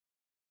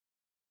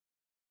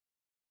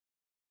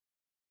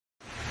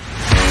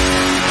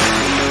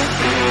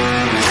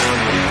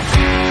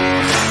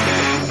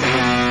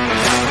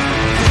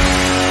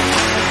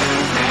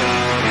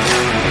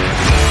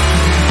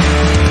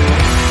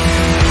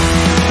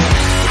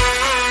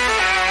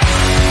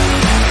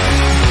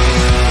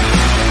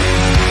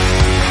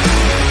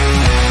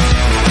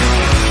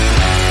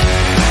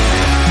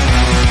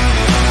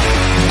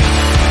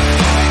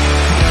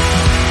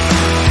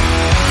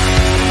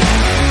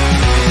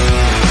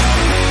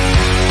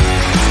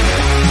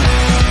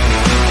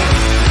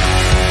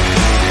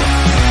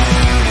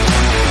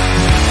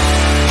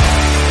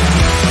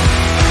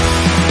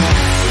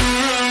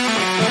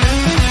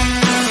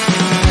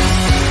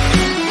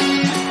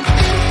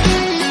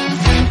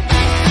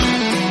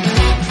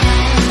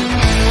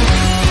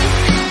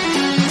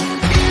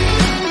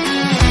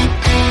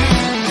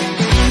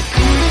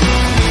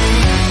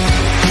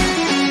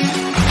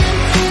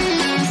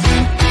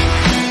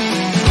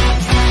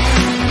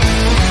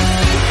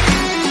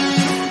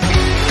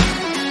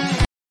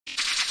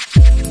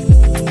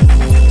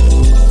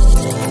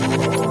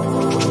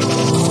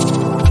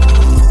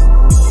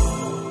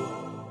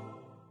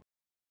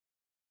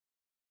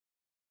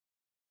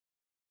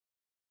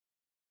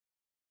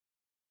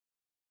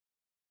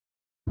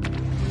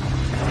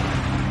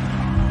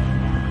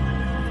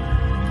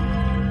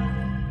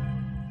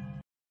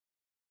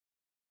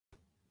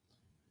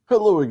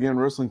Hello again,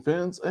 wrestling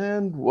fans,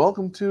 and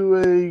welcome to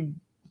a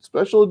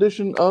special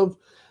edition of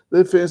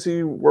the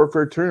Fantasy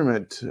Warfare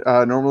Tournament.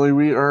 Normally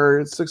we are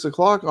at 6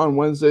 o'clock on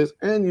Wednesdays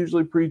and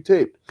usually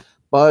pre-taped,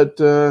 but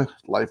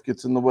life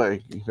gets in the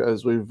way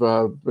as we've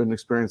been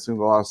experiencing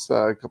the last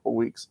couple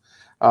weeks.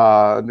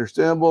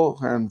 Understandable,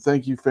 and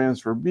thank you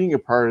fans for being a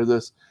part of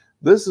this.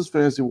 This is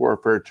Fantasy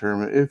Warfare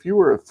Tournament. If you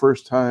were a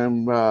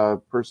first-time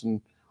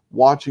person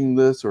watching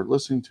this or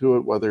listening to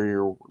it, whether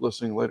you're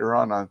listening later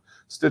on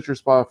Stitcher,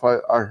 Spotify,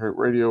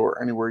 iHeartRadio,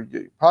 or anywhere you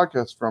get your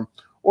podcasts from,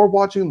 or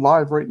watching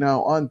live right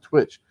now on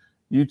Twitch,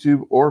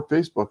 YouTube, or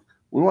Facebook,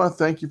 we want to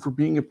thank you for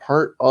being a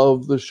part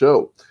of the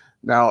show.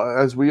 Now,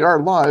 as we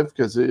are live,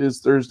 because it is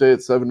Thursday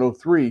at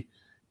 7:03,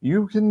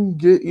 you can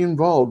get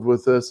involved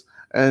with us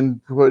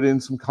and put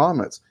in some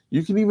comments.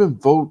 You can even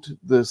vote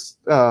this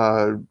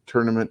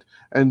tournament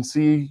and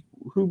see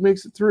who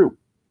makes it through.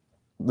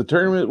 The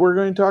tournament we're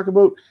going to talk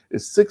about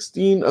is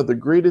 16 of the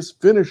greatest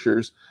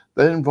finishers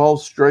that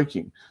involve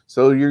striking.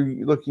 So you're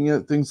looking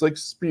at things like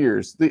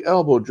spears, the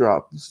elbow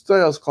drop,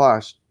 Styles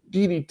Clash,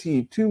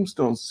 DDT,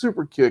 tombstone,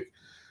 super kick,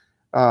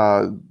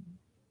 the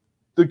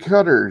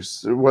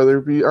cutters, whether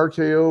it be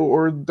RKO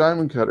or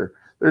diamond cutter.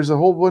 There's a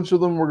whole bunch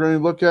of them we're going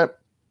to look at,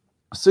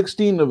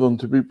 16 of them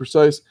to be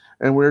precise,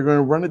 and we're going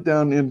to run it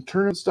down in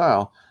tournament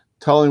style,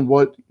 telling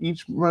what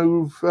each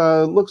move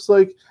looks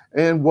like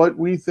and what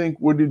we think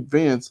would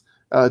advance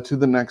to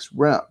the next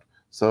round.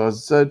 So as I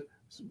said,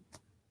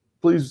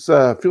 please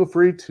feel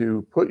free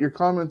to put your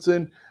comments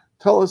in.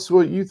 Tell us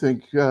what you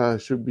think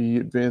should be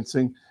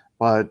advancing.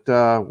 But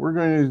we're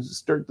going to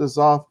start this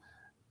off.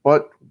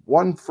 But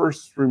one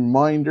first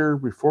reminder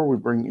before we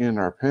bring in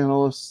our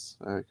panelists,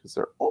 because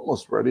they're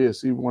almost ready. I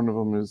see one of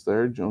them is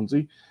there,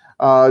 Jonesy.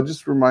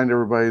 Just remind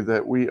everybody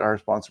that we are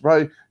sponsored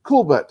by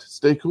CoolBet.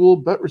 Stay cool,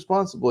 bet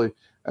responsibly.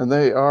 And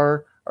they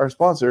are our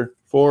sponsor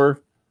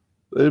for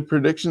the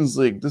Predictions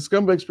League, the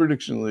Scumbags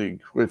Prediction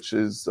League, which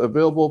is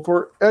available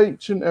for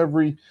each and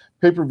every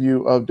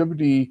pay-per-view of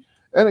WWE,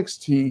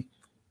 NXT,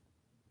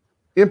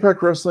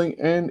 Impact Wrestling,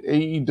 and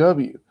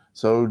AEW.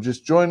 So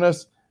just join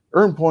us,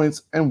 earn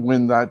points, and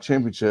win that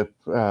championship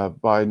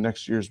by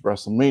next year's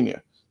WrestleMania.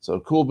 So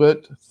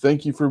CoolBet,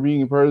 thank you for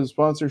being a part of the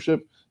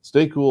sponsorship.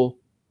 Stay cool,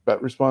 bet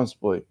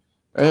responsibly.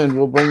 And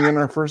we'll bring in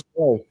our first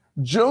guy,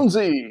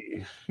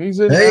 Jonesy.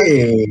 He's in.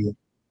 Hey.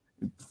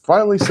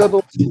 Finally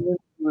settled into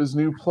his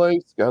new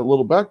place. Got a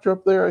little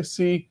backdrop there, I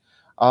see.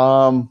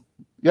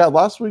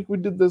 Last week we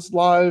did this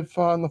live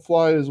on the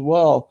fly as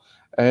well,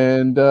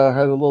 and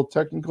had a little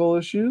technical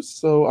issues,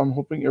 so I'm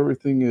hoping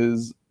everything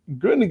is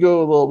going to go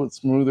a little bit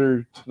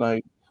smoother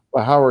tonight.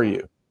 But how are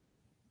you?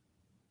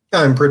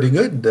 I'm pretty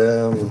good.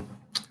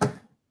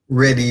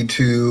 Ready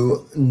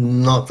to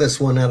knock this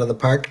one out of the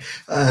park.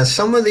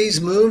 Some of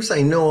these moves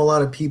I know a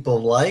lot of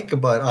people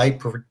like, but I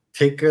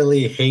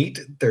particularly hate.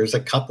 There's a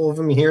couple of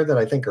them here that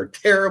I think are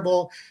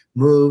terrible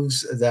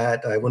moves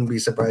that I wouldn't be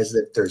surprised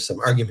if there's some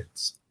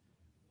arguments.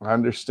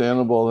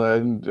 Understandable,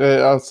 and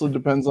it also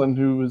depends on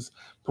who is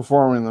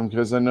performing them,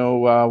 because I know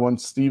one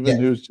Steven,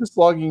 who's just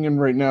logging in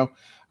right now,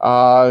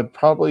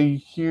 probably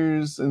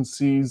hears and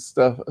sees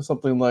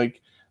something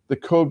like the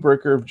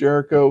Codebreaker of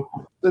Jericho.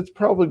 That's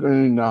probably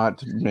going to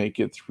not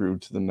make it through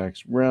to the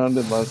next round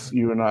unless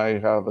you and I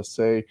have a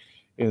say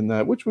in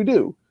that, which we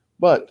do.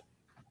 But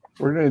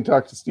we're going to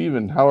talk to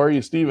Steven. How are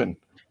you, Steven?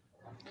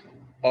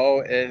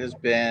 Oh, it has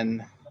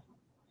been...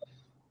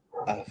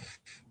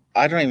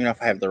 I don't even know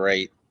if I have the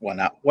right one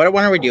out. What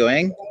one are we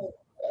doing?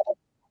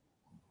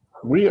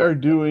 We are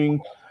doing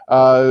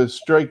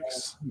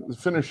strikes,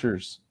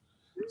 finishers.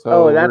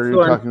 So that's the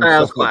one,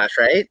 Styles Clash,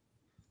 right?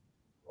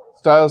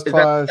 Styles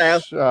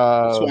Clash.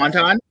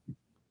 Swanton?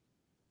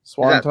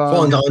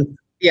 Swanton.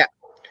 Yeah.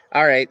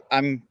 All right.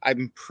 I'm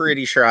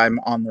pretty sure I'm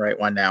on the right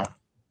one now.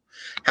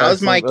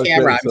 How's my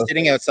camera? I'm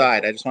sitting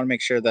outside. I just want to make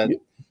sure that...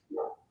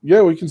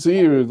 Yeah, we can see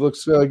you. It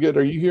looks good.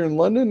 Are you here in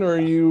London or are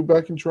you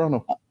back in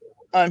Toronto?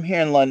 I'm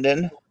here in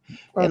London,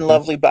 in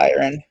lovely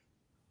Byron.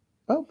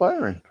 Oh,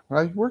 Byron.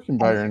 I work in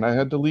Byron. I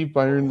had to leave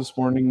Byron this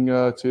morning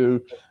to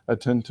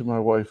attend to my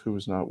wife who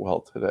was not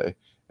well today.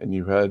 And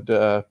you had,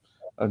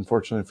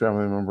 unfortunately, a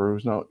family member who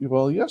was not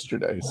well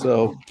yesterday.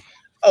 So,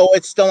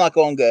 it's still not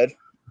going good.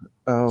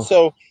 Oh.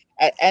 So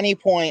at any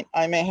point,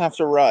 I may have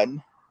to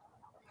run.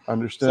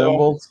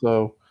 Understandable.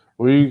 So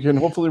we can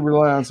hopefully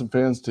rely on some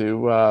fans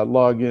to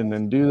log in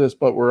and do this,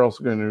 but we're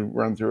also going to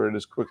run through it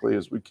as quickly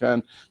as we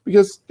can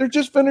because they're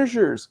just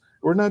finishers.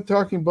 We're not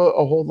talking about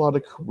a whole lot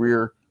of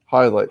career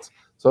highlights.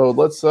 So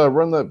let's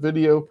run that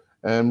video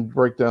and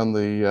break down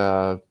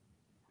the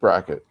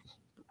bracket.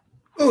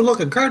 Oh, look,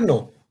 a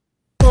cardinal.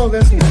 Oh,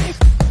 that's nice.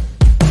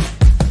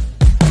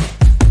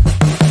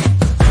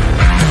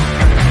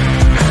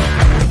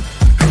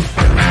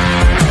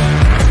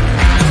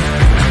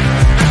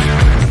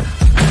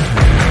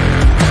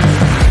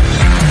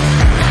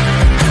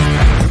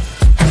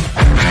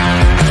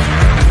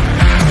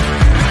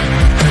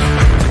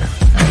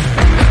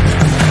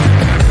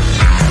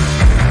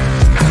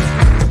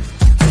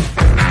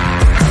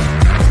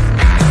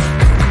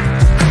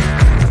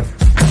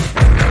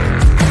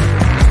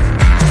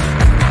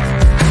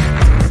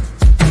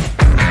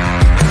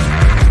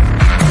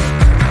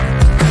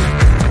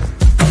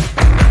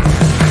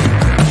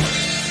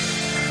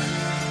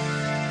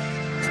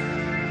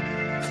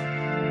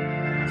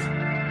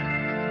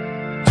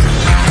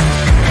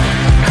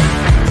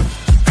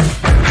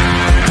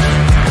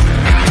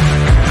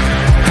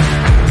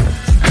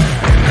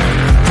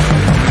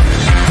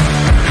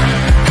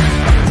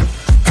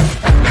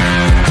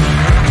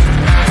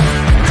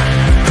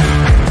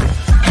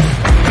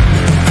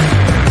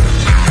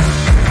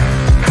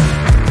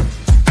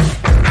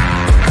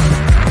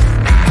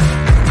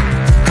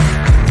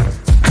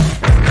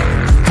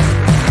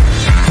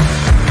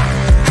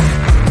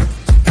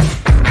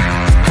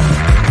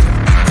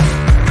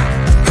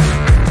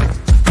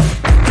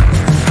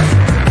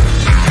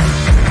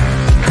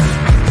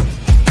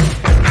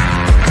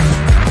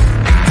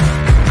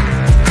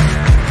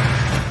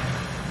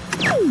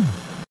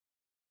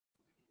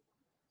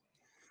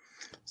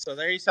 So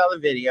there you saw the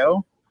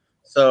video.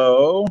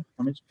 So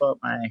let me just pull up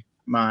my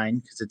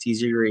mind because it's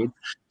easier to read.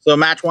 So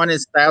match 1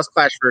 is Styles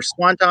Clash versus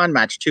Swanton.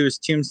 Match 2 is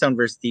Tombstone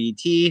versus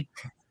DDT.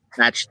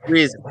 Match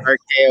 3 is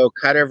RKO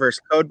Cutter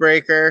versus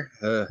Codebreaker.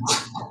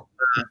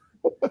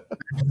 Match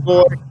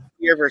 4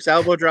 Spear versus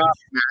Elbow Drop.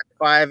 Match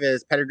 5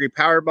 is Pedigree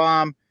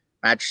Powerbomb.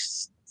 Match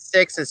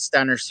 6 is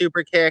Stunner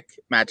Super Kick.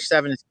 Match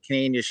 7 is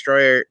Canadian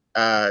Destroyer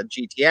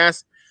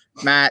GTS.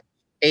 Match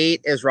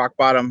 8 is Rock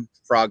Bottom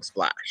Frog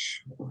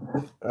Splash.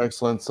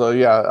 Excellent. So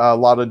yeah, a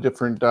lot of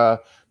different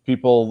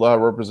people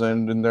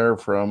represented in there.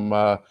 From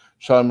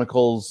Shawn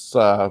Michaels,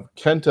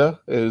 Kenta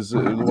is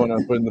the one I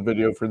put in the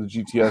video for the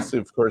GTS.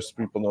 Of course,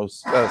 people know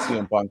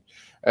CM Punk,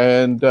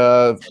 and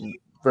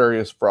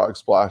various frog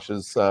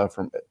splashes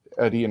from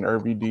Eddie and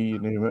RVD, you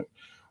name it.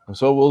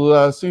 So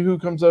we'll see who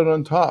comes out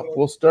on top.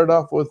 We'll start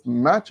off with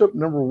matchup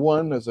number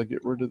 1 as I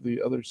get rid of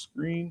the other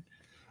screen.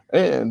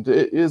 And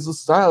it is the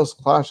Styles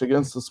Clash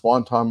against the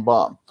Swanton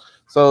Bomb.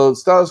 So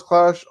Styles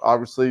Clash,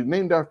 obviously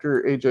named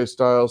after AJ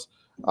Styles,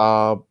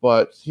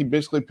 but he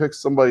basically picks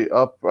somebody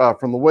up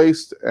from the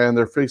waist, and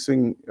they're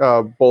facing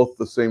both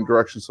the same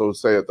direction, so to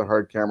say, at the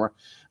hard camera.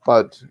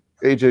 But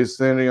AJ's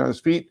standing on his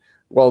feet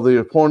while the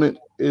opponent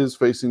is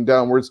facing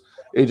downwards.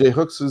 AJ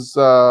hooks his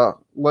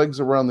legs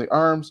around the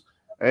arms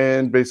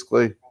and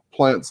basically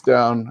plants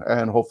down,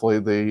 and hopefully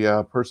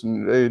the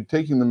person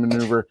taking the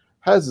maneuver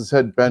has his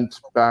head bent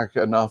back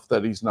enough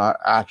that he's not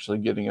actually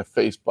getting a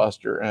face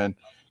buster and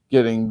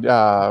getting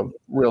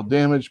real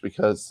damage,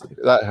 because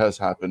that has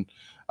happened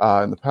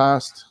in the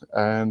past.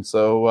 And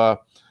so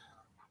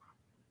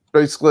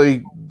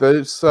basically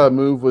this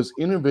move was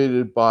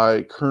innovated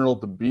by Colonel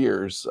De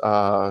Beers,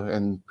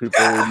 and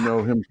people would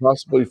know him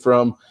possibly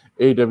from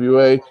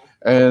AWA.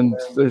 And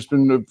there's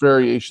been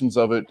variations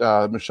of it.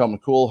 Michelle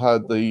McCool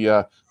had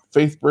the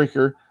Faith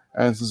Breaker,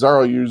 and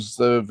Cesaro used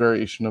the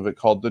variation of it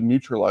called the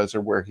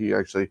Neutralizer, where he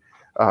actually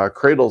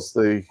cradles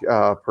the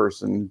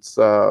person's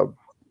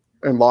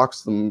and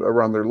locks them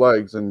around their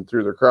legs and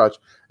through their crotch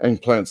and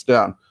plants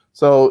down.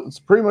 So it's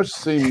pretty much the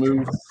same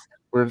move.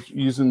 We're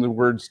using the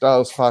word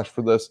Styles Clash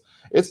for this.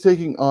 It's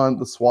taking on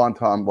the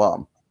Swanton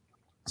Bomb.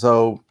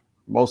 So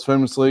most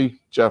famously,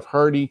 Jeff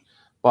Hardy,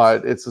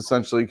 but it's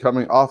essentially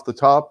coming off the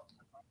top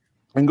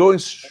and going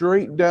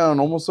straight down,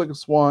 almost like a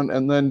swan,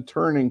 and then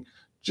turning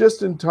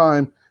just in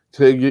time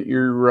to get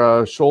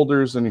your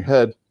shoulders and your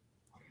head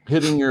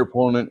hitting your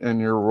opponent, and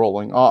you're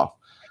rolling off.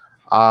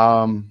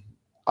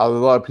 A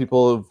lot of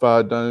people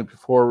have done it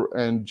before,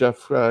 and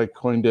Jeff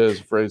coined it as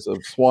a phrase of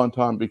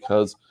Swanton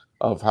because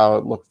of how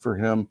it looked for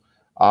him.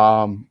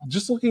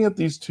 Just looking at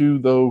these two,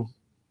 though,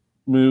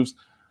 moves,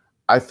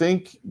 I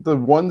think the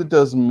one that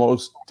does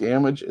most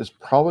damage is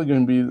probably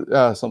going to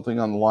be something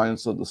on the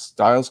lines of the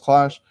Styles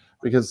Clash,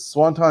 because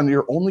Swanton,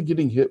 you're only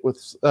getting hit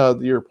with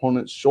your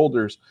opponent's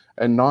shoulders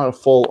and not a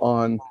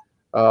full-on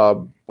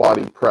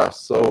body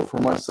press. So for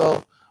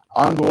myself,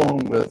 I'm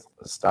going with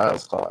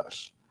Styles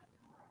Clash.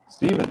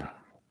 Steven?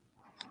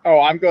 Oh,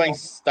 I'm going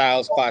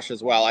Styles Clash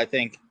as well. I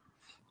think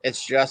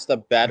it's just a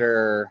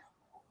better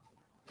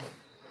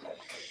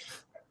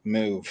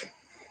move.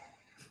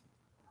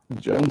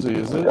 Jonesy,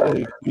 is it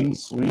a clean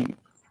sweep?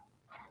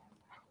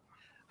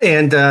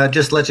 And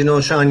just to let you know,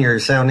 Sean, you're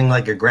sounding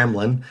like a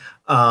gremlin.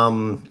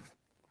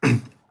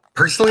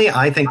 Personally,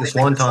 I think the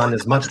Swanton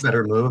is much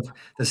better move.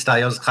 The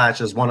Styles Clash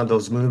is one of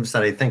those moves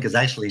that I think is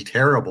actually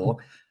terrible.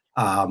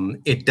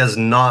 It does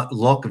not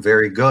look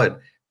very good.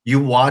 You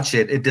watch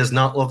it, it does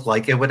not look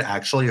like it would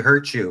actually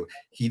hurt you.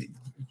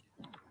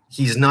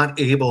 He's not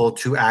able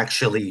to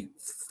actually,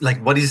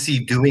 like, what is he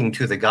doing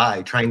to the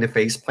guy? Trying to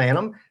face plant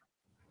him?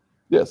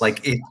 Yes.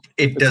 Like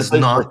it does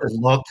not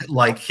look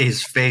like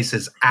his face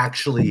is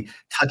actually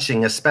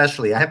touching,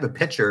 especially I have a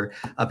picture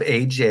of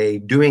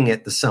AJ doing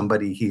it to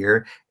somebody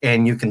here,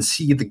 and you can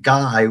see the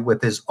guy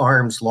with his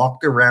arms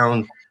locked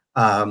around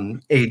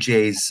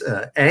AJ's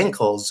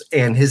ankles,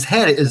 and his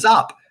head is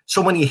up.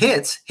 So when he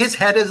hits, his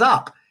head is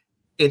up.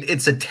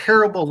 It's a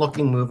terrible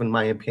looking move in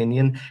my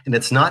opinion, and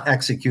it's not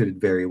executed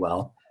very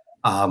well.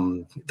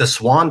 The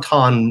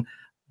Swanton,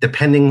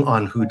 depending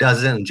on who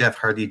does it, and Jeff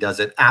Hardy does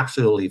it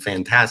absolutely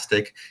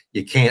fantastic.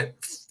 You can't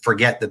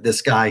forget that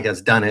this guy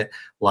has done it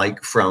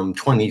like from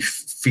 20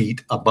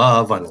 feet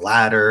above on a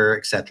ladder,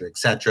 et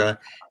cetera,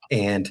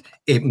 and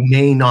it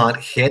may not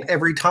hit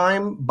every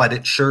time, but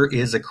it sure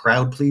is a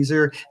crowd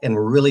pleaser. And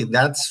really,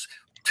 that's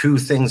two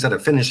things that a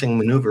finishing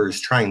maneuver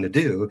is trying to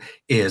do: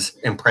 is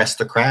impress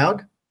the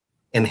crowd,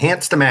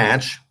 enhance the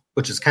match,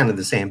 which is kind of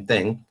the same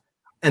thing,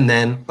 and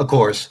then, of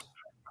course,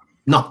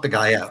 knock the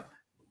guy out.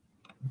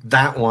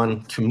 That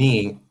one, to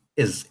me,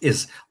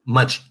 is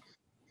much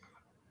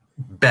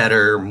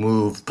better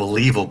move,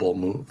 believable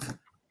move.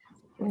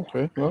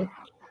 Okay, well,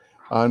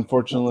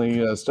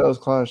 unfortunately, Styles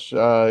Clash,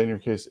 in your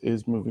case,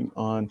 is moving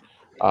on,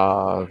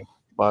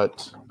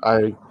 but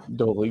I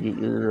totally get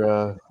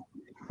your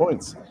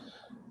points.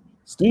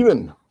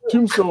 Steven,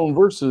 Tombstone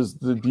versus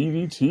the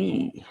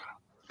DDT.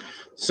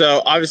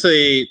 So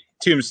obviously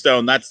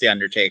Tombstone, that's the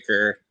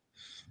Undertaker.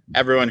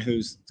 Everyone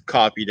who's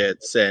copied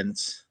it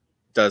since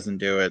doesn't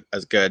do it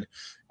as good.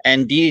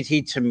 And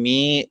DDT to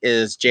me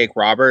is Jake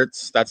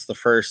Roberts. That's the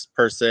first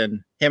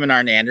person, him and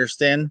Arn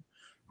Anderson,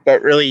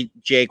 but really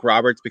Jake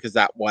Roberts because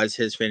that was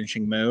his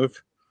finishing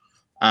move.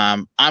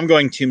 I'm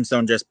going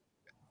Tombstone just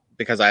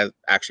because I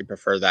actually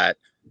prefer that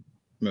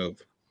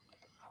move.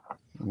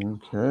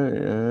 Okay,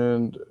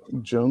 and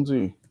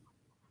Jonesy.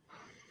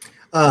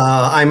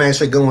 I'm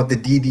actually going with the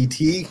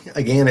DDT.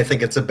 Again, I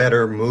think it's a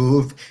better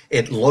move.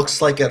 It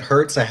looks like it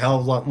hurts a hell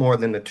of a lot more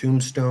than the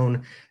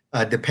Tombstone.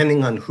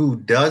 Depending on who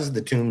does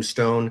the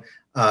Tombstone,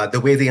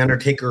 the way the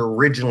Undertaker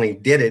originally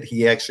did it,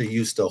 he actually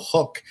used to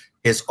hook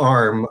his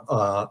arm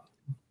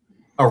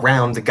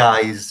around the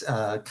guy's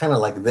kind of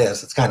like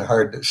this. It's kind of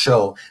hard to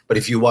show, but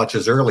if you watch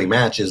his early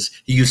matches,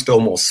 he used to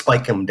almost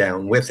spike him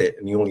down with it,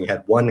 and he only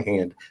had one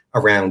hand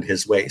around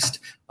his waist.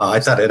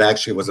 I thought it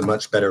actually was a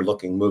much better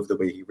looking move the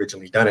way he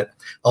originally done it.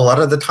 A lot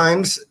of the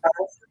times,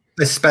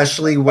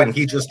 especially when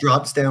he just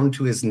drops down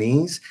to his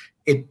knees,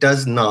 it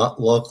does not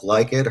look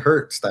like it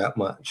hurts that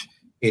much.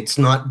 It's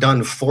not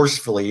done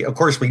forcefully. Of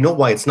course, we know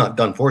why it's not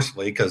done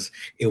forcefully, because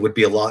it would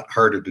be a lot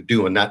harder to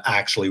do and not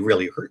actually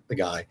really hurt the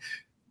guy.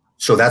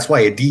 So that's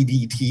why a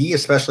DDT,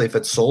 especially if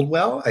it's sold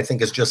well, I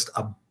think is just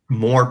a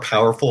more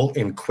powerful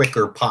and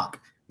quicker pop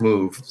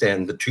move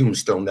than the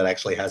Tombstone that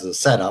actually has a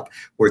setup,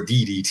 where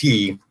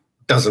DDT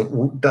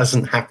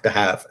doesn't have to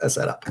have a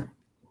setup.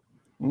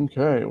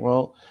 Okay,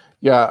 well,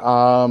 yeah.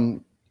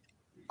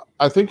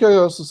 I think I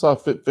also saw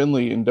Fit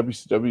Finley in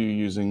WCW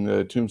using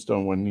the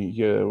Tombstone when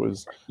he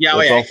was.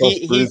 Yeah,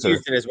 he's used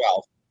it as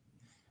well.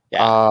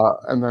 Yeah,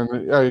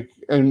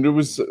 and it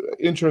was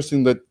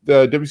interesting that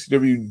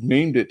WCW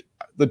named it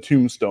the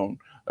Tombstone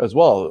as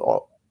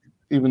well,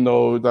 even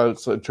though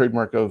that's a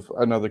trademark of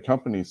another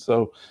company.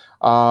 So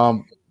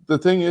the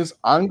thing is,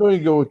 I'm going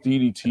to go with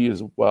DDT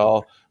as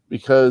well,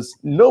 because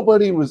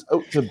nobody was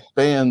out to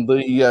ban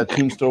the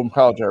Tombstone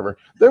Piledriver.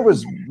 There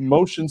was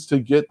motions to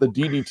get the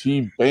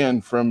DDT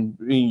banned from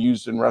being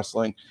used in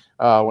wrestling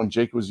when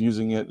Jake was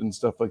using it and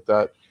stuff like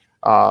that.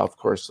 Of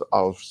course,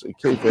 I'll say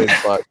kayfabe,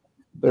 but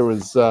there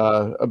was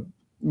a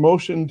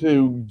motion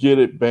to get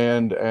it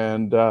banned,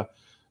 and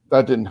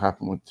that didn't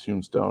happen with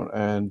Tombstone.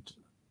 And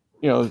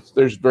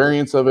there's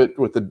variants of it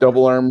with the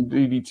double arm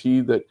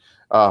DDT that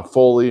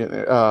Foley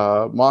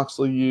and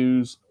Moxley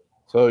use.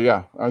 So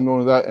yeah, I'm going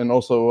with that, and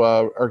also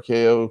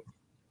RKO,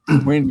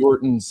 Randy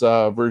Orton's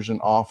version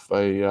off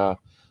the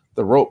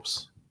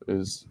ropes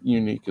is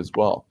unique as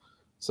well.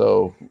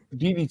 So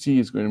DDT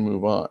is going to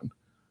move on.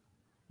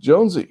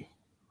 Jonesy,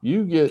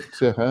 you get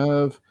to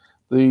have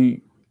the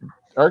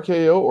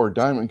RKO or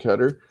Diamond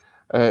Cutter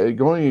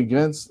going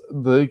against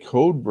the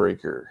Code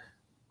Breaker.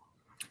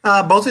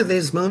 Both of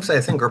these moves, I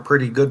think, are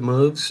pretty good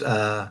moves.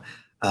 The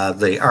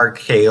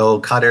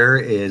RKO cutter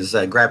is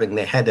grabbing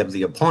the head of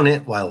the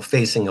opponent while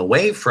facing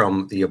away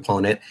from the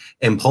opponent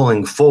and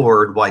pulling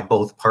forward while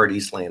both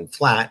parties land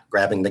flat,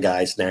 grabbing the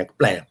guy's neck,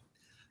 blam.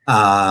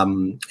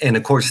 And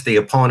of course, the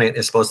opponent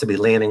is supposed to be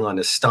landing on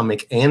his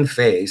stomach and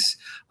face.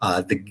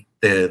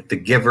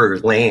 The giver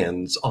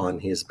lands on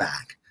his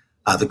back.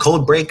 The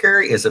Code Breaker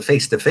is a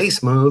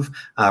face-to-face move.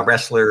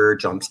 Wrestler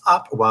jumps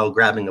up while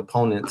grabbing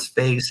opponent's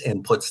face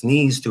and puts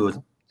knees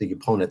to the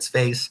opponent's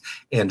face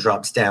and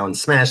drops down,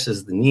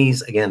 smashes the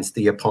knees against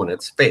the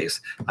opponent's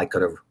face. I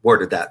could have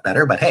worded that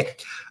better, but hey.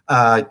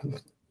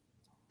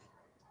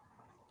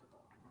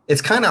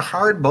 It's kind of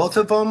hard, both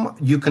of them.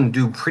 You can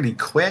do pretty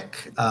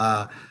quick.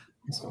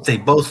 They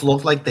both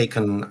look like they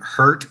can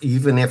hurt,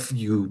 even if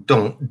you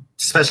don't,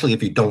 especially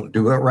if you don't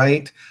do it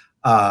right.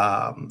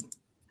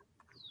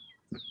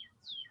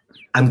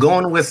 I'm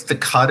going with the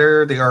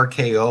cutter, the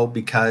RKO,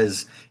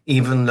 because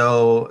even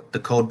though the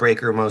Code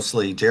Breaker,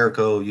 mostly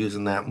Jericho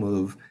using that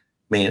move,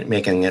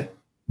 making it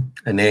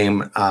a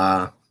name,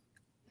 the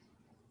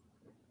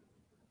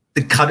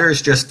cutter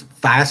is just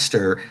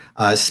faster,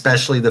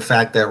 especially the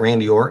fact that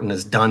Randy Orton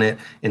has done it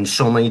in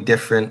so many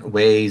different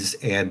ways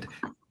and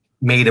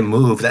made a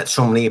move that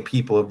so many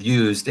people have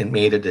used and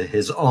made it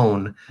his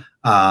own,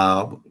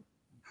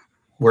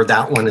 where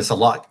that one is a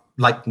lot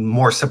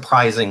more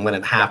surprising when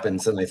it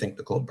happens than I think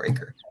the Code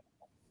Breaker.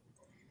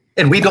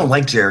 And we don't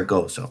like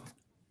Jericho, so.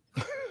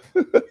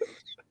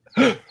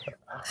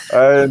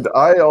 And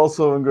I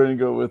also am going to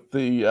go with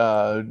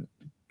the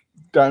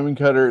Diamond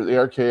Cutter, the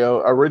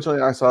RKO.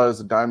 Originally, I saw it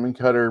as a Diamond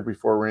Cutter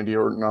before Randy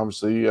Orton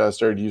obviously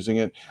started using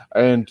it.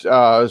 And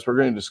as we're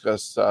going to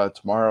discuss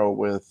tomorrow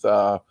with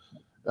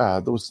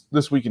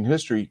This Week in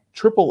History,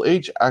 Triple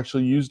H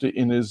actually used it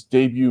in his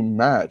debut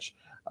match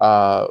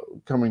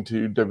coming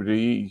to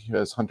WWE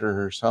as Hunter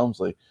Hearst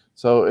Helmsley.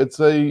 So it's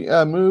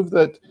a move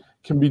that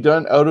can be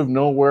done out of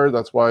nowhere.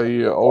 That's why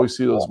you always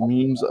see those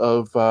memes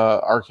of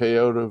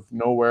RKO out of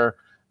nowhere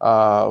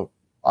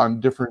on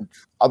different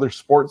other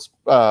sports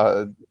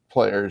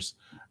players,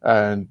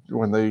 and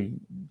when they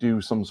do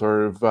some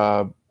sort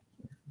of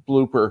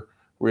blooper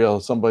reel,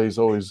 somebody's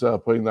always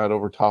putting that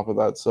over top of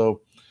that.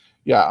 So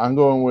yeah, I'm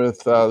going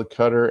with the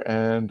cutter,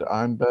 and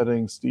I'm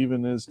betting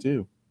Steven is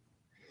too.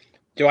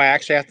 Do I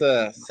actually have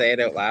to say it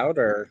out loud,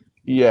 or?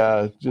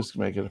 Yeah, just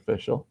make it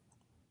official.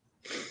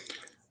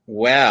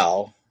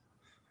 Well,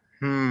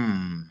 Well,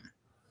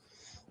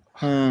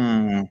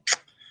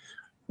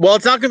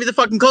 it's not gonna be the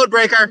fucking code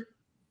breaker.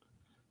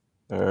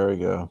 There we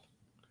go.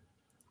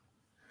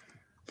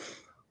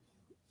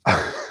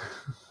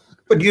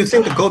 But do you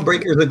think the code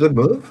breaker is a good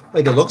move?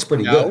 Like, it looks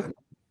pretty No. good.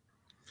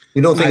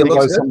 You don't think it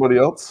looks good? Somebody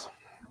else?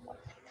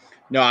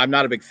 No, I'm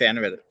not a big fan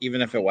of it.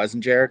 Even if it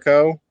wasn't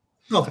Jericho,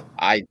 Okay.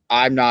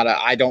 I'm not.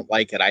 I don't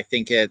like it. I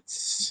think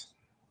it's.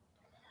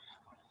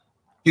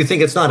 Do you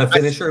think it's not a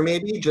finisher?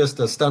 Maybe just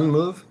a stun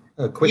move,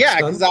 a quick Yeah,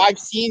 stun. because I've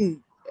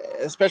seen,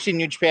 especially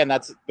New Japan,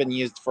 that's been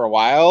used for a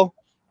while,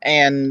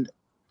 and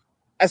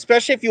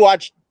especially if you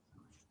watch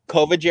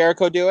COVID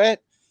Jericho do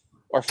it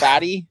or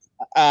Fatty,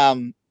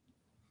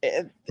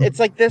 it's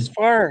like this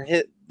far.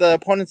 The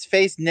opponent's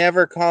face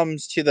never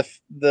comes to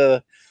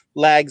the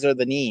legs or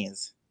the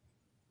knees.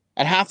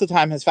 And half the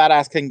time, his fat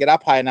ass couldn't get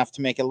up high enough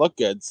to make it look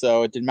good,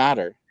 so it didn't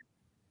matter.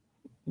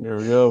 There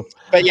we go.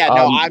 But yeah,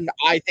 no,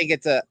 I think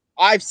it's a.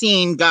 I've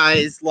seen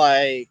guys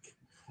like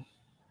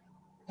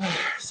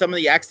some of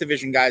the X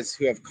Division guys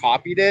who have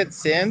copied it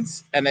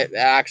since, and it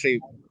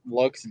actually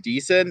looks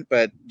decent.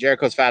 But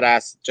Jericho's fat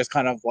ass just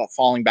kind of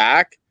falling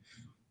back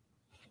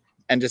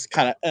and just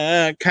kind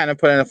of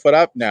putting a foot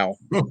up. No,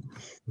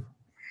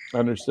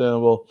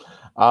 Understandable.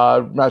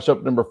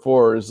 Matchup number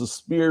 4 is the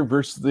spear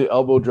versus the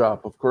elbow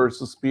drop. Of course,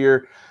 the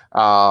spear,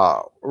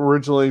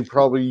 originally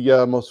probably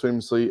most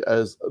famously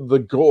as the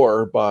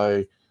Gore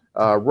by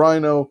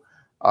Rhino.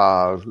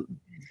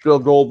 Bill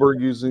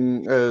Goldberg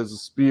using as a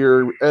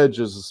spear, Edge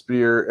as a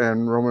spear,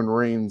 and Roman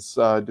Reigns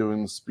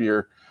doing the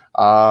spear.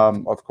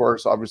 Of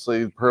course,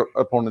 obviously,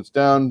 opponent's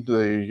down.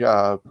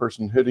 The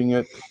person hitting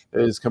it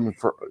is coming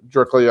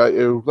directly at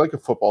you like a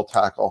football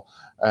tackle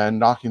and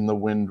knocking the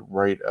wind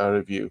right out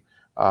of you.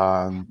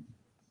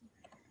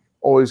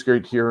 Always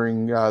great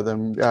hearing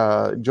them,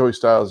 Joey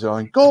Styles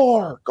yelling,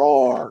 "Gore,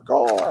 Gore,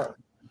 Gore."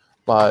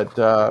 But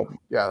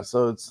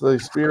so it's the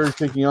spear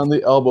taking on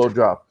the elbow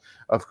drop.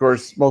 Of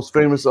course, most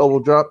famous elbow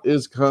drop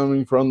is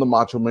coming from the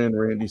Macho Man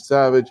Randy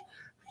Savage,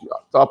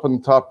 up on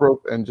the top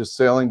rope and just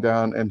sailing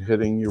down and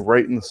hitting you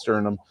right in the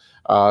sternum.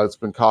 It's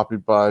been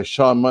copied by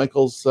Shawn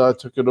Michaels,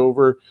 took it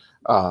over.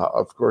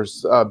 Of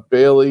course,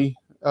 Bailey,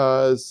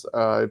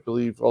 I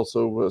believe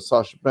also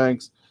Sasha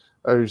Banks.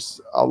 There's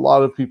a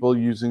lot of people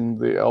using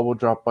the elbow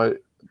drop, but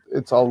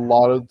it's a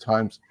lot of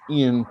times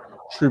in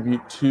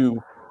tribute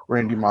to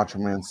Randy Macho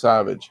Man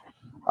Savage.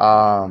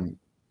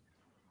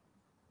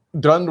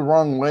 Done the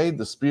wrong way,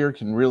 the spear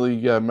can really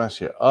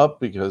mess you up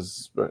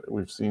because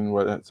we've seen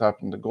what has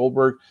happened to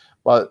Goldberg.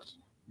 But,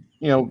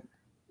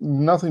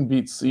 nothing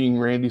beats seeing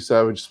Randy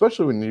Savage,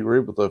 especially when you were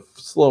able to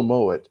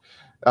slow-mo it,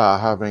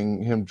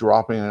 having him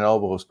dropping an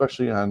elbow,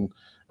 especially on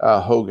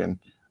Hogan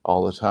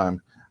all the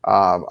time.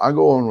 I'm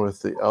going with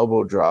the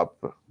elbow drop,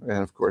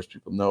 and of course,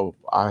 people know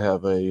I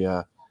have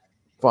a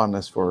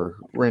fondness for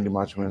Randy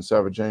Macho Man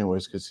Savage,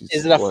 anyways. Because he's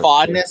is it a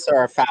fondness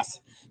or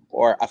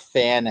a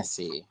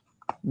fantasy?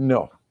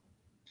 No,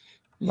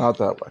 not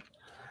that way.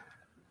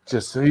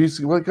 Just he's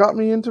what got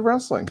me into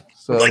wrestling.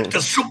 So I'd like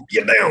to shoot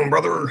you down,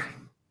 brother.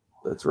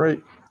 That's right.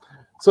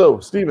 So,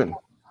 Steven,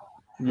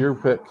 your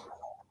pick.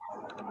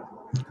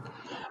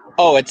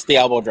 Oh, it's the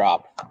elbow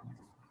drop.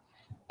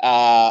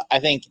 I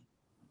think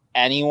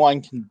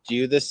anyone can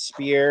do the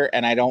spear,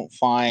 and I don't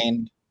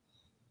find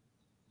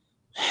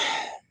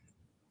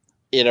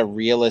it a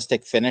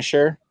realistic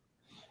finisher.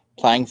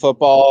 Playing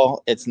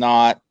football, it's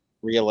not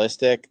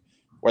realistic.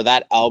 Where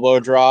that elbow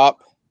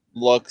drop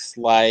looks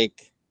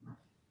like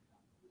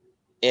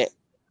it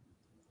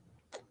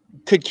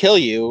could kill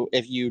you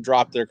if you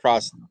dropped it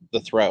across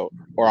the throat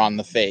or on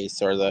the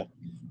face or the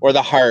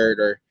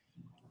heart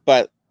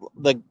but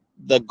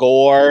the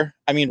Gore.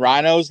 I mean,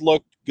 Rhinos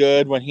looked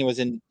good when he was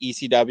in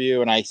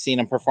ECW, and I seen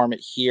him perform it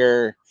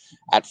here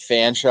at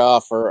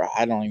Fanshawe for,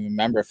 I don't even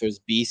remember if it was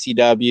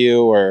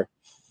BCW or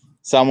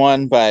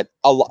someone, but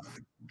a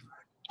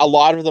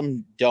lot of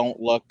them don't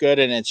look good,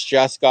 and it's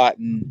just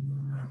gotten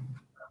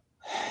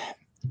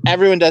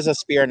everyone does a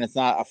spear and it's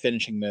not a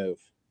finishing move.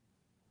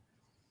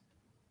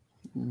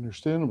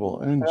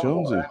 Understandable. And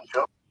Jonesy.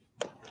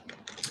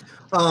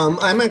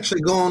 I'm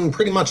actually going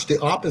pretty much the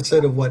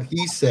opposite of what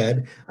he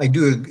said. I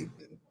do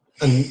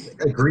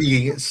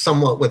agree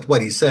somewhat with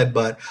what he said,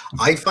 but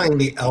I find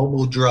the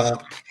elbow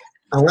drop,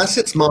 unless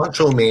it's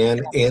Macho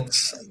Man,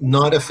 it's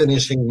not a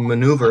finishing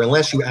maneuver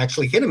unless you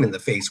actually hit him in the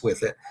face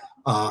with it.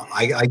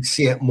 I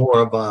see it more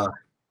of a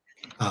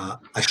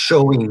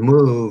showing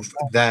move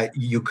that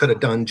you could have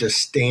done just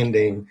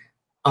standing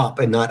up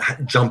and not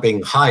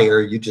jumping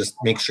higher. You just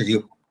make sure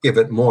you give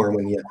it more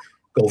when you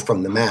go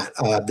from the mat.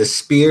 The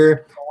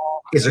spear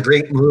is a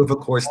great move, of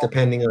course,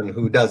 depending on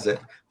who does it.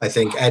 I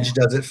think Edge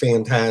does it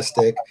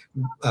fantastic.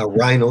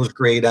 Rhino's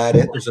great at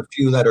it. There's a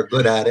few that are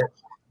good at it.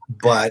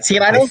 But see,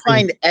 and I don't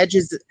find Edge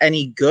is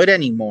any good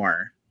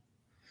anymore.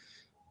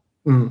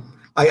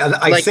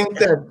 I think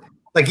that,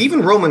 like,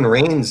 even Roman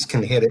Reigns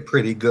can hit it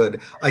pretty good.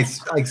 I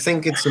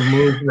think it's a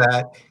move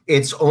that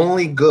it's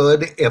only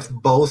good if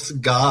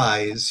both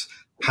guys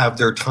have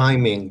their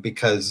timing,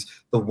 because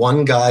the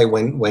one guy,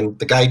 when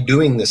the guy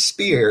doing the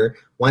spear,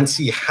 once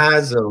he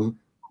has him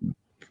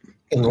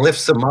and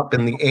lifts him up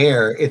in the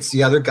air, it's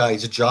the other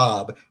guy's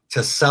job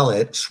to sell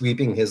it,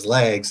 sweeping his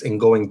legs and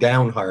going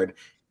down hard.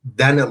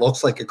 Then it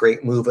looks like a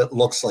great move. It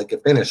looks like a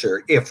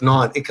finisher. If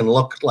not, it can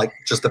look like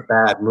just a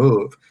bad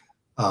move.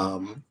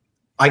 I'm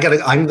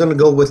gonna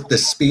go with the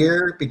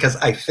spear because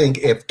I think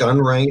if done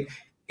right,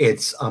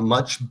 it's a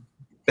much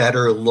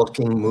better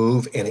looking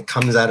move and it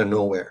comes out of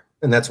nowhere.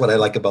 And that's what I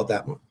like about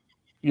that move.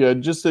 Yeah,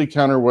 just to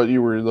counter what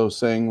you were though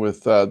saying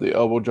with the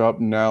elbow drop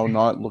now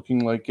not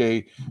looking like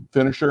a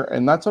finisher,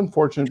 and that's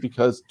unfortunate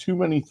because too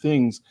many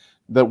things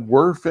that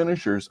were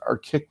finishers are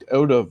kicked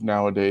out of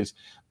nowadays.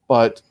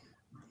 But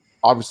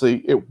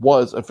obviously, it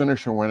was a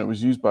finisher when it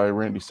was used by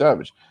Randy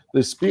Savage.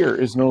 The spear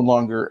is no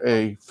longer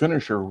a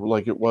finisher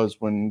like it was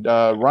when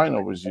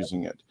Rhino was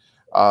using it,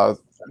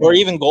 or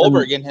even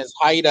Goldberg in his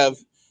height of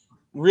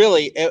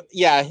really,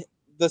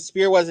 the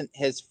spear wasn't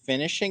his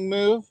finishing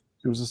move.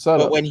 It was a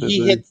setup. But when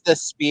he hits the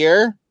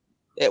spear,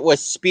 it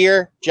was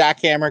spear,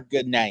 jackhammer,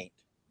 good night.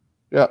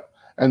 Yeah,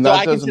 and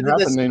that doesn't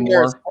happen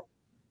anymore.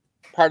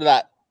 Part of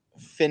that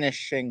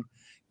finishing,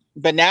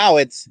 but now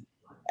it's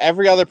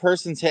every other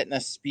person's hitting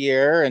a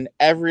spear, and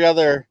every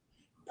other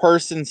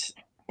person's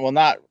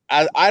not.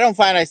 I don't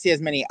find I see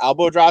as many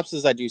elbow drops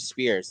as I do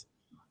spears.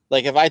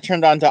 Like if I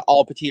turned on to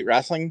All Petite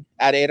Wrestling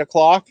at 8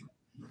 o'clock,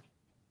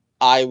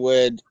 I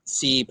would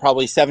see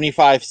probably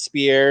 75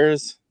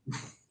 spears,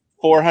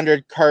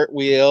 400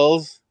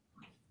 cartwheels,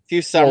 a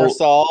few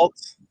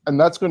somersaults. And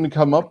that's going to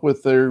come up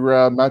with their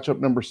matchup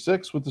number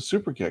 6 with the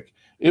super kick.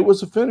 It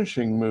was a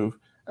finishing move,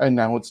 and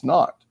now it's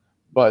not.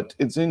 But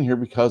it's in here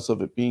because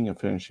of it being a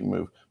finishing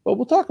move. But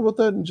we'll talk about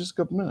that in just a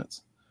couple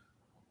minutes.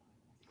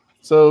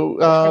 So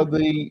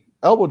the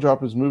elbow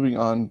drop is moving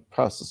on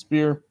past the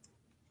spear.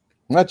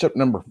 Matchup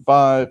number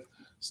 5.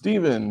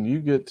 Steven, you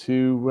get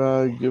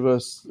to give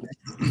us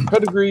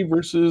pedigree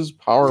versus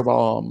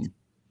powerbomb.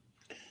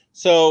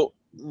 So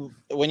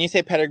when you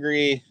say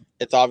pedigree,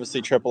 it's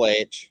obviously Triple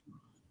H.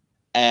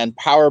 And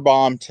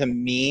powerbomb to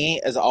me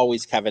is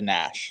always Kevin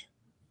Nash.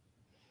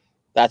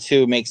 That's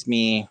who makes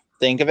me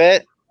think of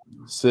it.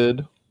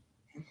 Sid.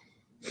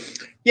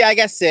 Yeah, I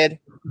guess Sid.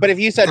 But if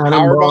you said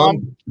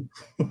powerbomb,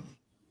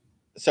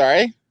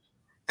 sorry,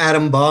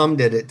 Adam Bomb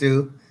did it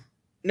too.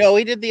 No,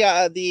 he did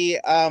the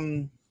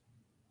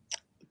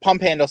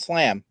pump handle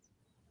slam.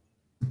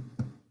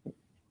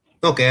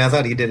 Okay, I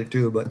thought he did it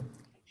too, but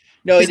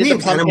no, he did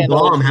the pump Adam handle.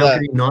 Bomb. How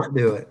could he not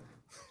do it?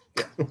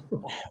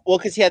 Well,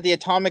 because he had the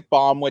atomic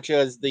bomb, which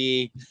is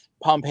the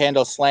pump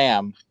handle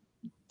slam.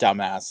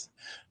 Dumbass.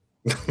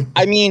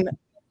 I mean,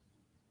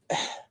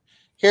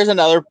 here's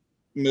another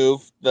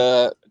move: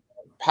 the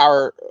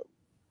power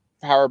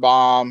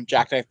bomb,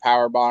 jackknife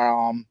power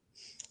bomb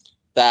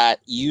that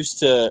used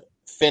to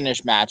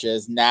finish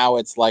matches. Now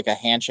it's like a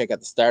handshake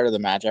at the start of the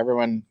match.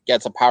 Everyone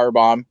gets a power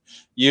bomb,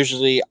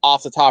 usually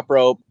off the top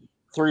rope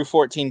through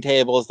 14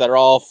 tables that are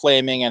all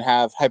flaming and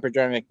have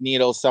hypodermic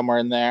needles somewhere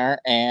in there,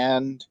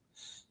 and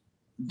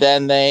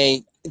then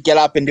they get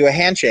up and do a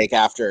handshake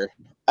after.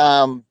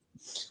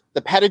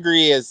 The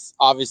pedigree is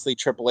obviously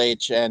Triple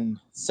H and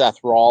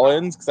Seth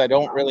Rollins, because I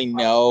don't really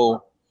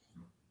know,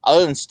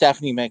 other than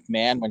Stephanie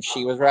McMahon when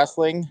she was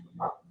wrestling.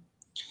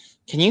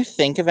 Can you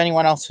think of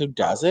anyone else who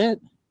does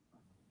it?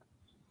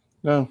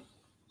 No,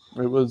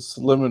 it was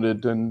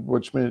limited, and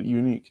which made it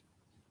unique.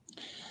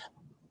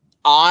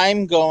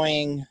 I'm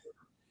going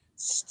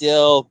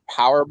still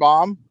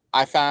powerbomb.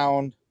 I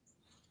found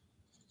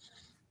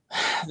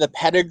the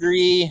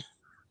pedigree.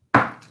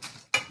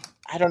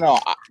 I don't know.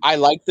 I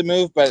like the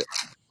move, but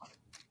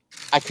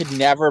I could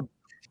never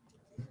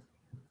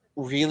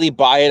really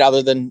buy it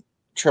other than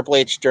Triple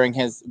H during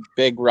his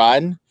big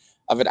run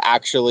of it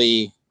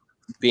actually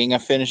being a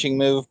finishing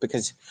move,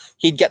 because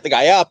he'd get the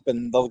guy up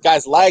and the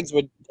guy's legs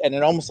would, and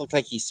it almost looked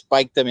like he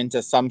spiked them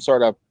into some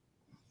sort of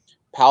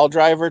pile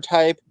driver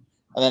type.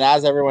 And then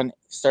as everyone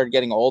started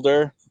getting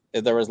older,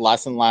 there was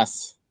less and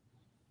less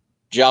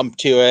jump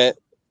to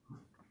it.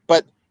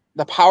 But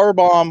the power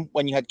bomb,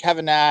 when you had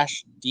Kevin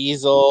Nash,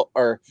 Diesel,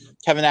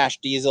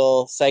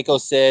 Psycho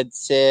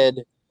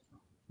Sid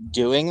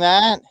doing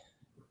that,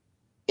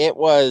 it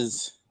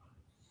was,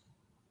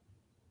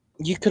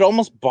 you could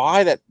almost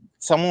buy that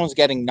someone was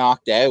getting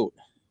knocked out,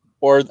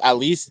 or at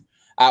least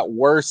at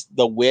worst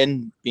the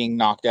wind being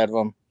knocked out of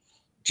them.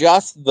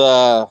 Just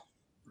the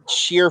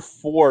sheer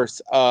force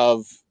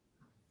of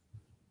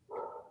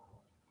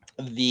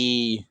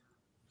the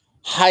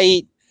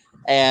height,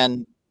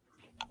 and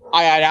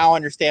I now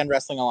understand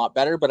wrestling a lot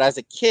better, but as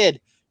a kid,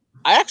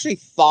 I actually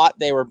thought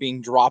they were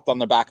being dropped on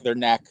the back of their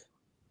neck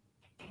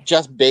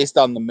just based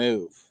on the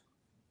move.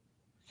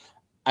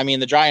 I mean,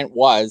 the Giant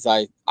was,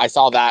 I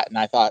saw that and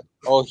I thought,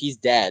 oh, he's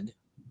dead.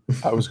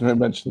 I was going to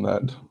mention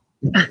that.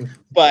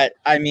 But,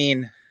 I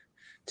mean,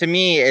 to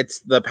me, it's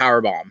the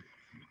power bomb.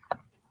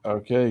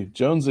 Okay,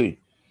 Jonesy,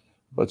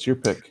 what's your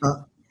pick?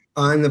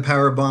 I'm the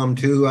power bomb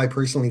too. I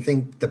personally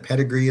think the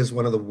pedigree is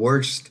one of the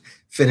worst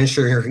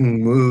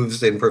finishing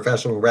moves in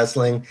professional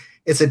wrestling.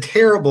 It's a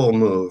terrible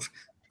move.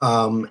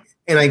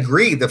 And I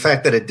agree the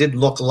fact that it did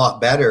look a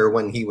lot better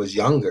when he was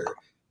younger,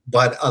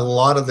 but a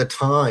lot of the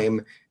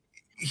time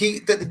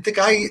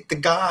the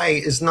guy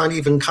is not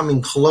even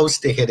coming close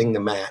to hitting the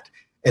mat.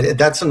 And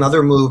that's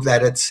another move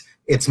that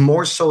it's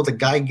more so the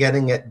guy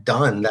getting it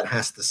done that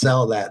has to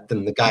sell that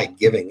than the guy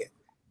giving it.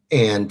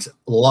 And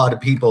a lot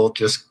of people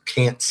just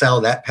can't sell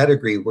that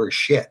pedigree worth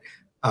shit.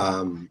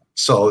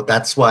 So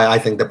that's why I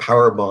think the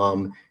power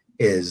bomb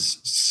is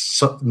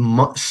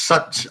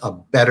such a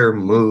better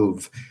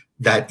move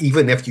that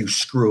even if you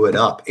screw it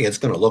up, it's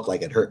going to look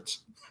like it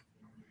hurts.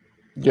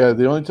 Yeah,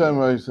 the only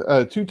time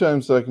two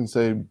times that I can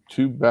say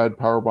two bad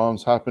power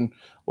bombs happened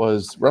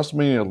was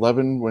WrestleMania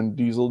 11 when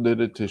Diesel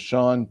did it to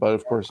Shawn, but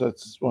of course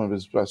that's one of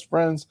his best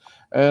friends,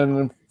 and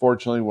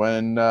unfortunately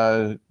when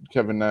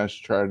Kevin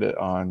Nash tried it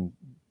on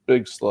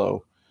Big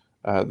Slow,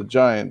 the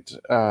Giant,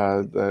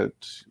 that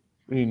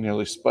he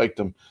nearly spiked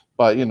him.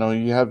 But you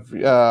have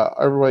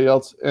everybody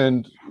else,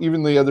 and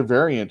even the other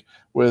variant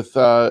with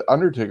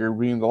Undertaker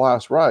being the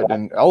last ride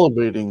and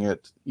elevating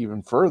it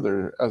even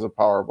further as a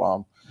power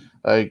bomb.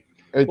 Like,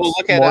 it's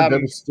more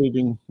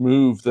devastating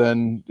move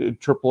than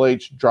Triple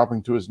H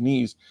dropping to his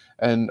knees.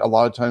 And a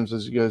lot of times,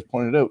 as you guys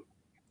pointed out,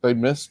 they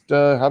missed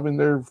having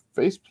their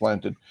face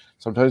planted.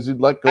 Sometimes he'd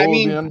let go of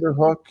the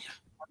underhook.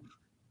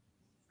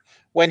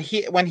 When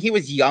he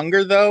was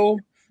younger, though,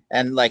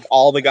 and like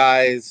all the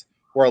guys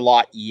were a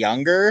lot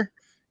younger,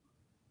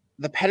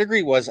 the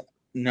pedigree was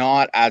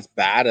not as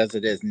bad as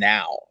it is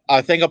now.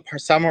 I think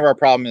some of our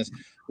problem is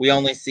we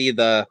only see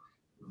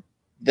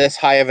this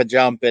high of a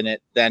jump in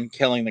it, then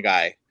killing the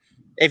guy.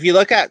 If you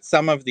look at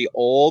some of the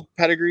old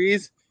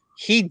pedigrees,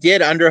 he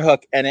did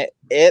underhook, and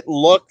it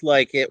looked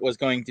like it was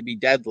going to be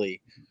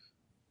deadly.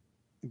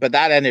 But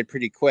that ended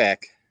pretty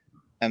quick.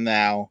 And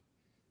now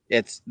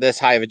it's this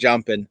high of a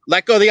jump and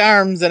let go of the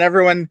arms, and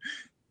everyone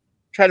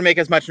try to make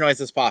as much noise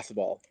as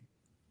possible.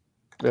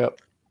 Yep.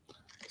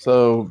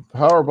 So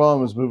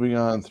Powerbomb is moving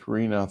on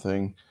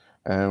 3-0.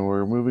 And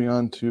we're moving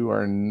on to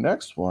our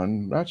next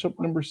one, matchup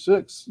number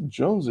 6,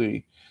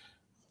 Jonesy.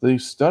 The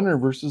Stunner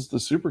versus the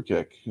Super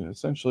Kick.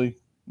 Essentially,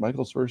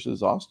 Michaels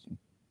versus Austin.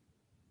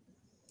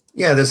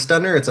 Yeah, the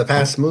Stunner, it's a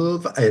fast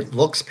move. It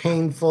looks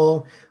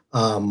painful.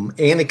 And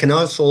it can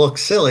also look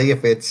silly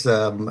if it's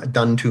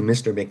done to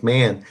Mr.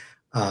 McMahon.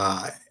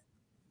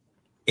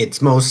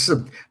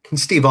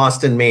 Steve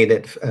Austin made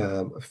it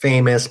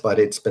famous, but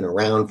it's been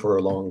around for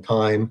a long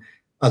time.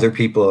 Other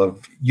people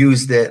have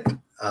used it.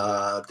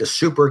 The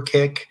Super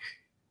Kick,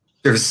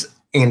 there's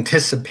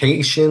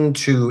anticipation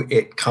to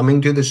it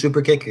coming to the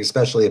Super Kick,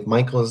 especially if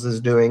Michaels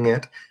is doing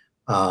it.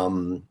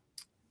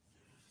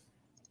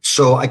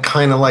 So I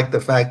kind of like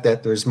the fact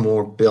that there's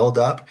more build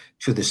up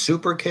to the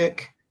Super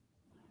Kick.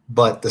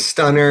 But the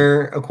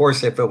Stunner, of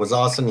course, if it was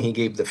Austin, he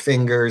gave the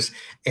fingers.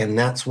 And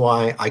that's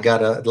why I got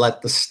to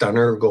let the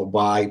Stunner go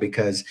by,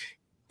 because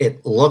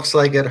it looks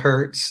like it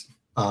hurts.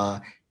 I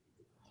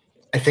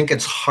think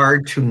it's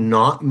hard to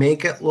not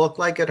make it look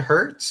like it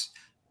hurts.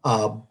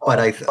 But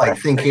I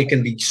think it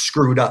can be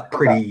screwed up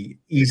pretty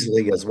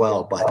easily as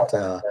well. But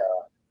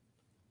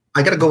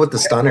I got to go with the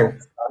Stunner,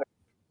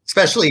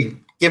 especially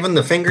given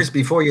the fingers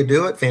before you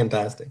do it.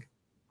 Fantastic.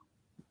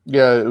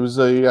 Yeah, it was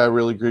a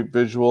really great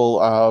visual.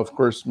 Of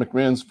course,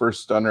 McMahon's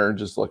first Stunner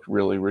just looked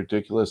really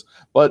ridiculous.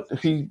 But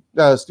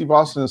Steve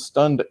Austin has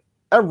stunned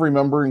every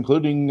member,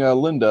 including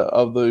Linda,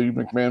 of the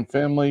McMahon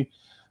family,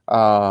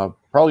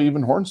 probably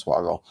even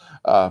Hornswoggle,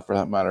 for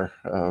that matter.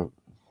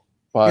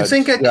 But you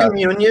think at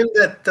Communion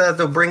that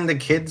they'll bring the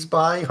kids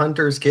by,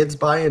 Hunter's kids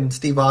by, and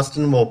Steve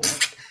Austin will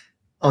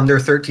on their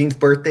 13th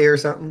birthday or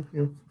something?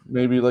 You know?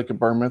 Maybe like a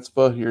bar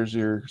mitzvah. Here's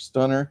your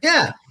Stunner.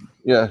 Yeah.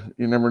 Yeah,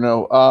 you never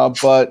know.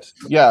 But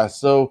yeah,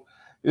 so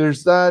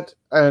there's that.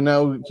 And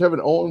now Kevin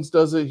Owens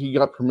does it. He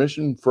got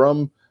permission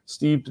from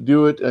Steve to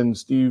do it, and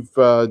Steve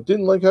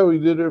didn't like how he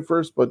did it at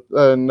first, but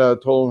then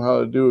told him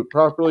how to do it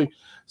properly.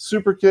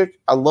 Super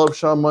Kick. I love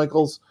Shawn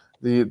Michaels.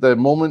 The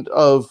moment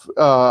of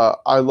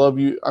I love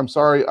you. I'm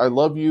sorry, I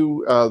love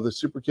you. The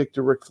Super Kick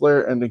to Ric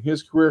Flair ending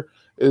his career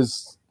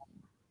is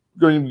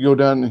going to go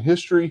down in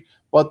history.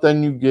 But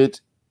then you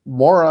get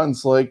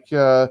morons like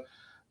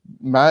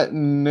Matt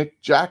and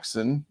Nick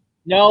Jackson.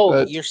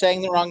 No, you're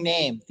saying the wrong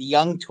name. The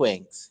Young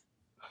Twins.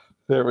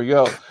 There we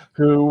go.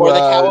 Who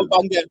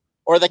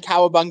or the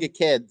Cowabunga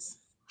Kids.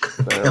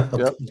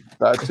 Yep,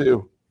 that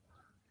too.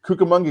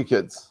 Cucamonga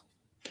Kids.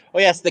 Oh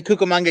yes, the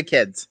Cucamonga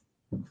Kids.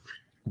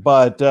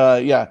 But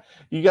yeah,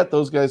 you get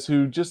those guys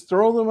who just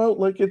throw them out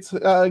like it's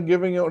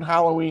giving out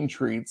Halloween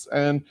treats,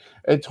 and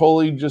it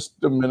totally just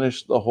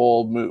diminished the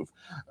whole move.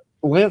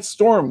 Lance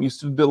Storm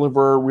used to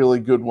deliver a really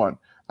good one.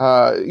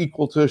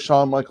 Equal to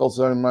Shawn Michaels,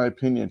 in my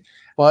opinion.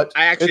 But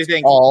I actually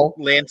think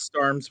Lance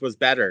Storm's was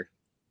better.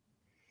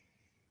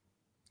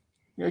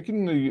 I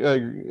can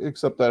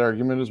accept that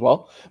argument as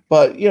well.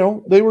 But,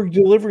 they were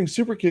delivering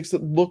super kicks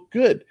that look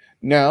good.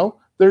 Now,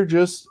 they're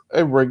just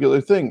a regular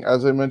thing,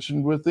 as I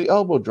mentioned with the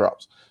elbow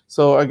drops.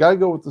 So I got to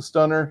go with the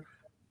Stunner.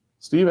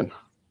 Steven.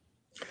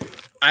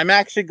 I'm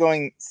actually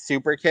going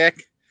Super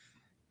Kick.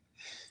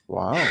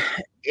 Wow.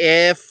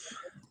 If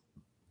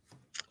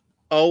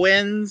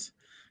Owens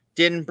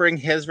didn't bring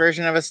his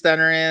version of a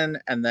stunner in,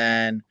 and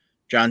then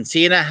John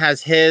Cena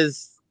has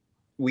his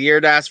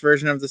weird ass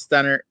version of the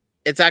stunner.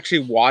 It's actually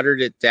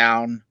watered it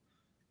down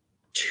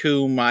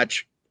too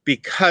much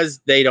because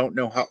they don't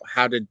know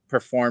how to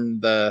perform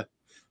the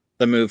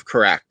move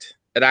correct.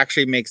 It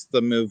actually makes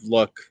the move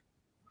look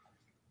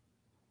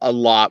a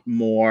lot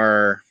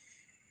more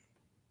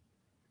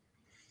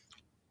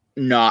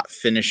not a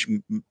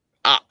finishing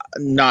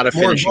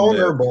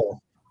vulnerable. move.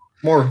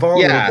 More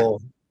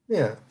vulnerable.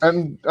 Yeah.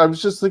 And I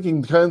was just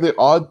thinking, kind of the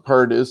odd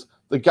part is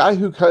the guy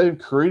who kind of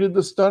created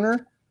the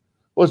stunner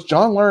was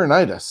John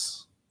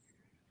Laurinaitis.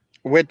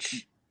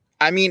 Which,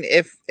 I mean,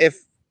 if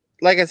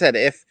like I said,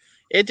 if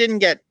it didn't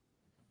get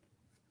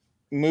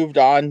moved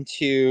on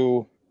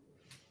to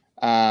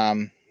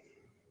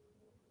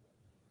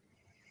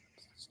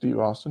Steve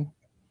Austin.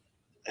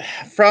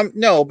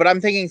 But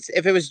I'm thinking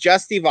if it was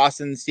just Steve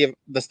Austin,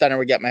 the stunner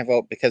would get my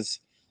vote because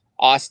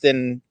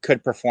Austin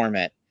could perform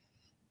it.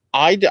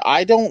 I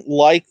don't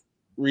like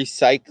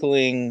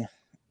recycling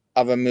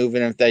of a move,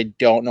 and if they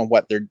don't know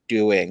what they're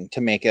doing to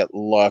make it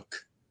look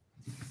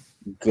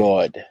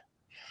good.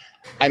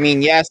 I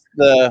mean, yes,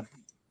 the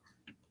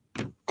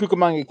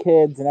Cucamonga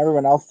Kids and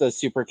everyone else does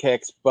super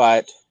kicks,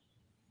 but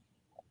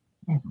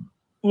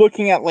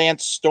looking at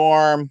Lance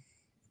Storm,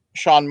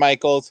 Shawn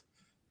Michaels,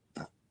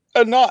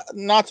 and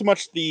not so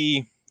much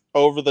the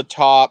over the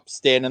top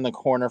stand in the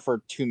corner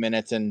for 2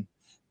 minutes and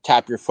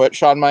tap your foot,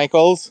 Shawn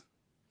Michaels,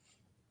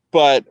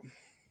 but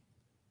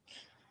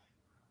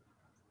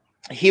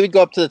he would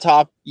go up to the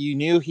top. You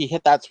knew he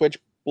hit that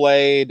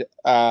switchblade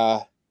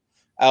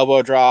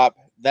elbow drop.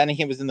 Then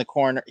he was in the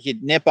corner.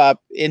 He'd nip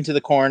up into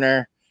the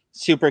corner,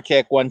 super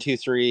kick, 1, 2,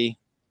 3.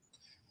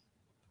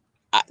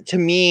 To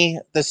me,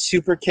 the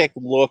super kick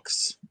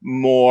looks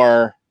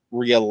more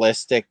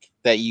realistic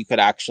that you could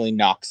actually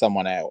knock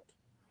someone out.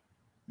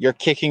 You're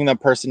kicking the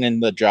person in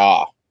the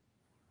jaw.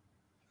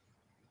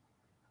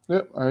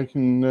 Yep, I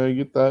can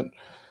get that.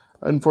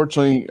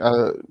 Unfortunately,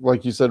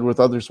 like you said,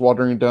 with others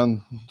watering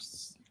down,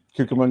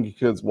 Cucamonga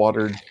Kids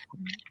watered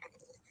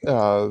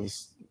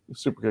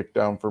super kick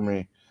down for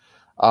me.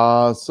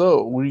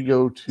 So we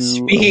go to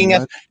speaking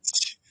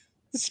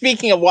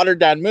of watered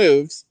down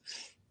moves.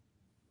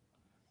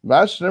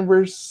 Match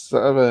number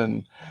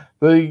 7,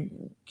 the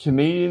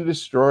Canadian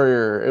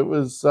Destroyer. It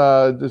was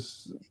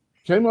this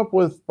came up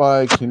with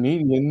by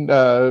Canadian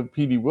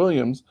P.D.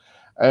 Williams,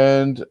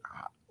 and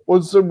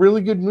was a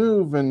really good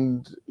move.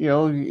 And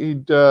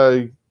he'd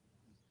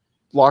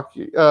lock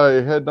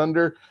your head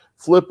under,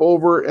 flip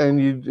over, and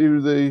you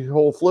do the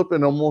whole flip,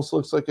 and almost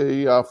looks like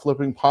a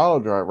flipping pile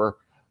driver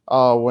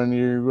when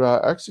you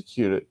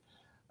execute it.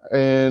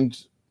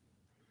 And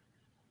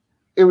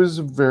it was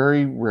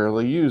very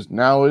rarely used.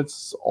 Now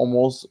it's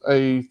almost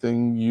a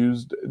thing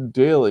used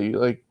daily.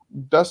 Like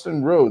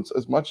Dustin Rhodes,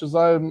 as much as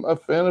I'm a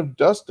fan of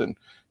Dustin,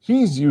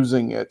 he's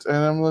using it. And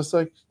I'm just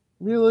like,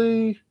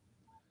 really?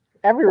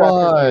 Every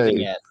wrestler's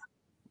using it.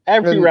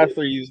 Every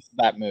wrestler uses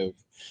that move.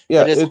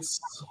 Yeah,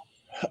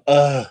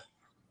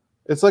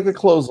 it's like a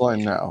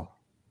clothesline now.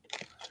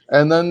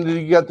 And then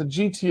you got the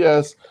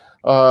GTS,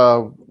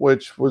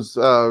 which was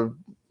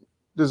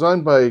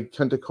designed by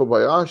Kenta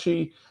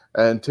Kobayashi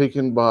and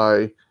taken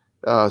by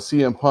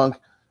CM Punk.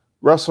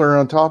 Wrestler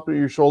on top of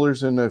your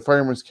shoulders in a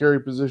fireman's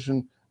carry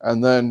position,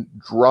 and then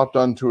dropped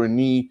onto a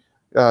knee,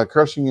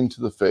 crushing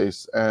into the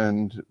face,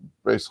 and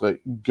basically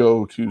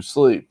go to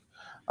sleep.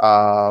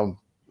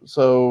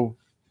 So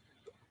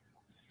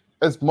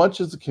as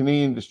much as the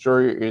Canadian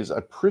Destroyer is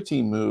a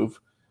pretty move,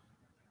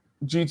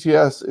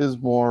 GTS is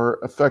more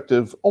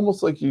effective,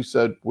 almost like you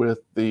said, with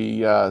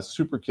the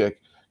super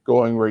kick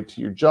going right to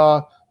your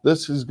jaw.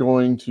 This is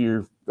going to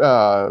your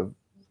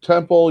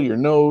temple, your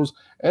nose,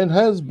 and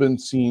has been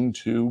seen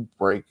to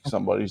break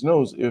somebody's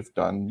nose if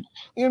done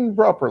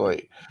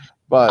improperly.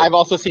 But I've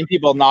also seen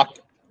people knocked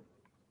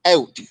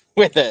out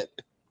with it.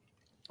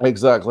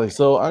 Exactly.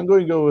 So I'm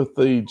going to go with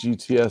the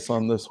GTS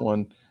on this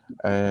one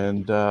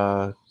and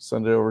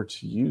send it over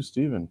to you,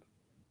 Steven.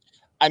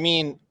 I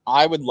mean,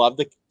 I would love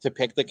to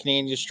pick the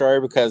Canadian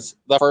Destroyer because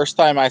the first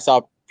time I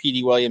saw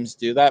P.D. Williams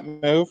do that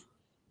move,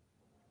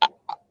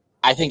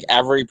 I think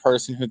every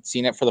person who'd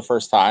seen it for the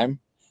first time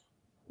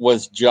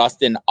was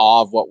just in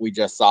awe of what we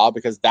just saw,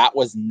 because that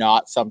was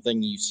not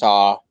something you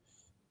saw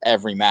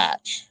every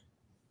match.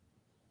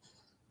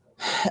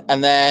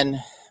 And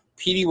then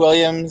P.D.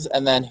 Williams,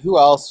 and then who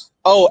else?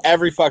 Oh,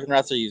 every fucking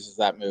wrestler uses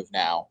that move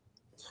now.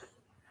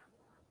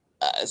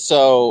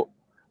 So,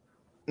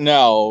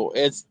 no,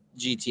 it's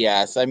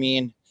GTS. I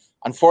mean,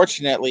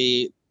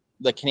 unfortunately,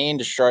 the Canadian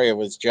Destroyer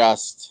was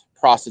just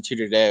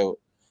prostituted out.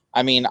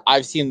 I mean,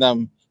 I've seen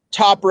them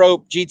top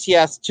rope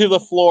GTS to the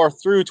floor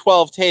through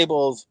 12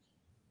 tables,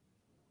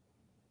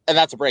 and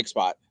that's a break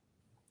spot.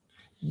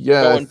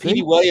 Yeah. But when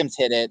P.D. Williams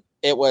hit it,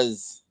 it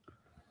was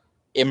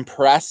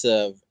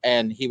impressive,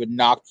 and he would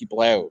knock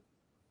people out.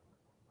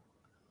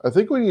 I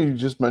think when you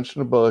just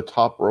mentioned about a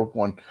top rope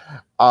one,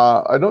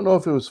 I don't know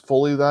if it was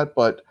fully that,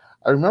 but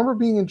I remember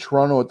being in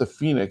Toronto at the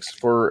Phoenix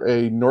for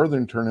a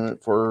Northern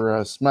tournament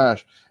for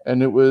Smash,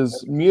 and it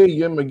was Mia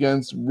Yim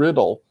against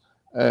Riddle,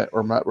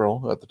 or Matt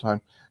Riddle at the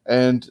time,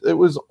 and it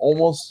was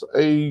almost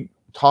a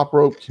top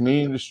rope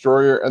Canadian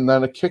Destroyer and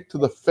then a kick to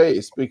the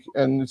face,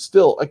 and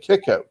still a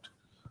kick out.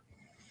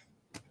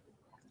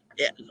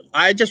 Yeah,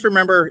 I just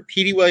remember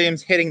Petey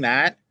Williams hitting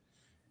that,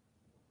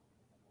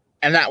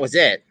 and that was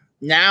it.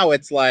 Now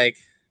it's like,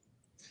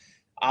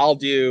 I'll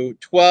do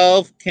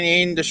 12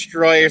 Canadian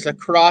Destroyers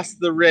across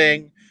the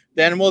ring,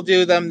 then we'll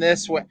do them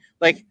this way.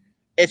 Like,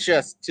 it's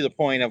just to the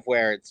point of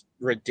where it's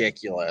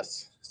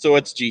ridiculous. So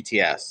it's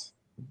GTS.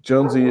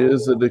 Jonesy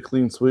is a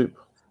clean sweep.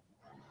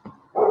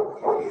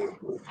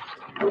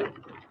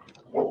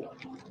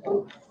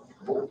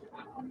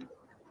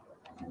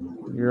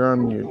 You're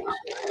on mute.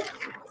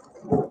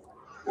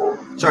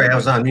 Sorry, I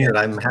was on mute.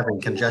 I'm having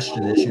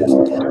congestion issues.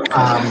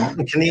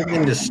 The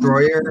Canadian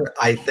Destroyer,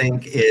 I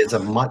think, is a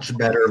much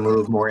better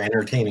move, more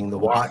entertaining to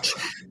watch.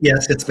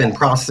 Yes, it's been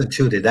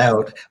prostituted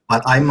out,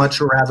 but I much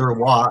rather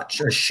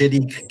watch a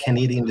shitty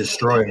Canadian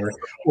Destroyer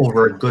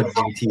over a good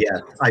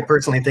GTS. I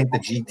personally think the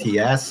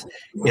GTS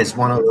is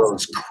one of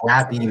those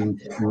crappy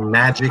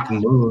magic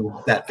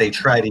moves that they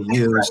try to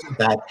use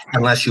that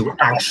unless you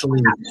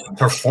actually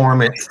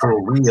perform it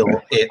for real,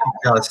 it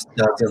just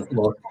doesn't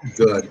look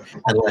good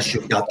unless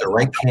you've got the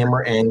right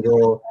camera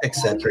angle,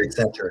 etc.,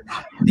 etc.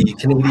 The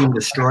Canadian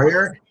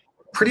Destroyer,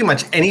 pretty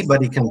much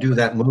anybody can do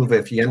that move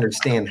if you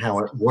understand how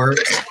it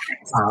works.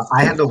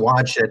 I had to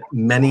watch it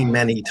many,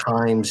 many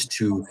times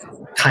to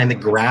kind of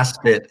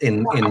grasp it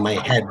in my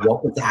head,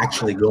 what was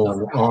actually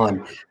going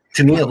on.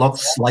 To me, it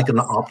looks like an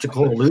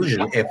optical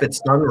illusion if it's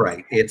done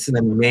right. It's an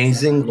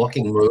amazing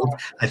looking move.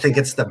 I think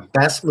it's the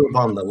best move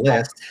on the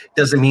list.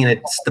 Doesn't mean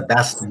it's the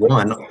best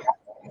one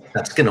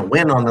that's going to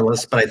win on the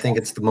list, but I think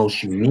it's the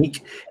most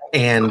unique,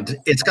 and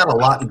it's got a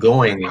lot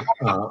going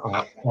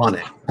on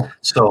it.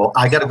 So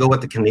I got to go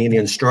with the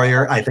Canadian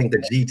Destroyer. I think the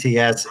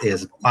GTS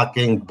is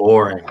fucking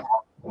boring.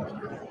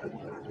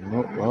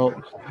 Well,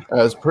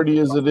 as pretty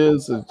as it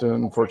is, it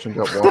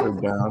unfortunately got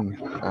watered down,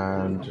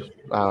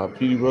 and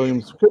Petey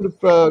Williams could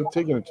have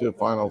taken it to the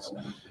finals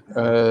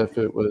if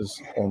it was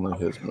only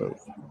his move.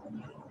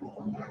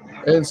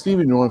 And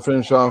Steven, you want to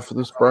finish off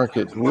this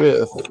bracket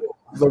with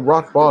the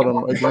Rock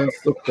Bottom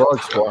against the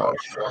Frog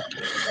Splash?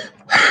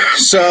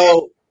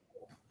 So,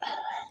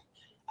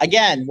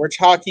 again, we're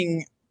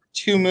talking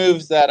two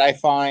moves that I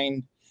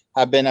find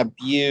have been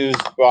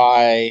abused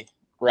by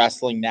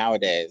wrestling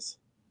nowadays.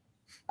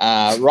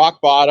 Rock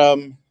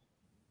Bottom,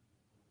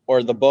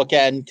 or the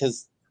bookend,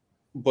 because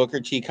Booker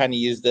T kind of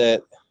used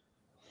it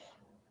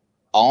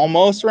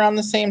almost around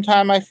the same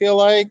time, I feel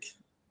like.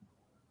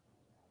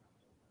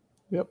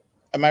 Yep.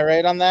 Am I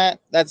right on that?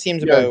 That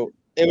seems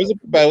it was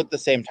about the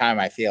same time,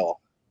 I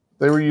feel.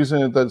 They were using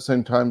it at the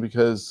same time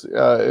because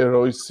it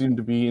always seemed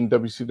to be in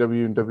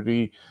WCW and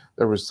WWE,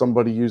 there was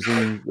somebody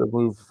using the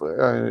move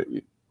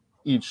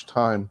each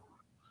time,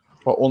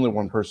 but only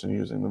one person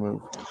using the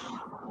move.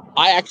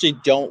 I actually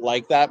don't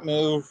like that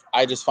move.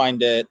 I just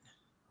find it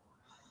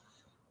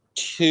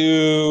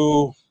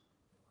too,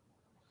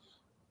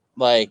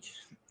 like,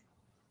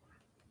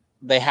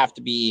 they have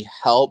to be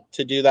helped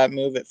to do that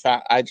move.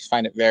 I just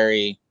find it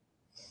very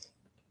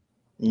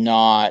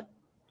not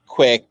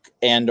quick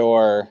and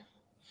or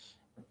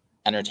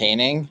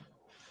entertaining.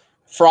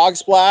 Frog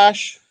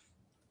Splash,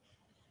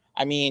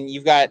 I mean,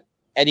 you've got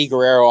Eddie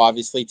Guerrero,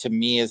 obviously, to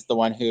me, is the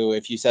one who,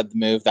 if you said the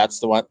move,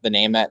 that's the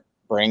name that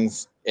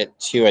brings it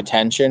to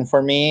attention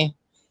for me.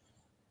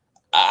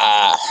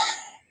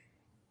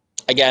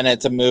 Again,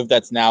 it's a move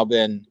that's now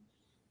been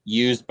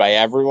used by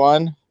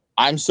everyone.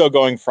 I'm still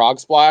going Frog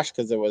Splash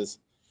because it was,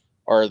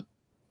 or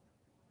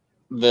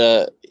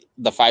the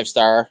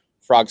 5-star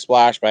Frog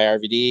Splash by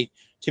RVD.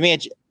 To me,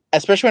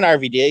 especially when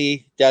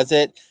RVD does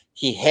it,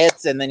 he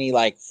hits and then he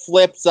like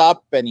flips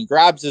up and he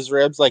grabs his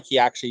ribs like he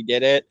actually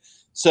did it.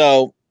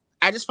 So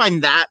I just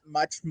find that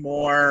much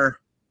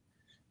more,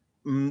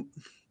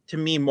 to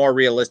me, more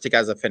realistic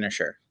as a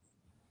finisher.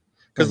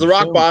 Because the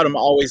Rock Bottom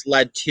always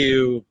led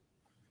to,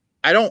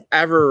 I don't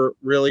ever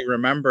really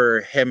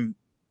remember him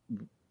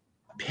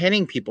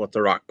pinning people at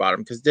the Rock Bottom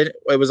because it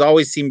was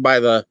always seen by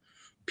the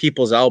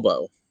people's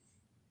elbow.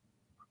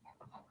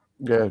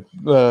 Yeah,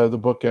 the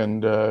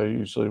bookend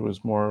usually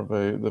was more of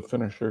the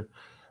finisher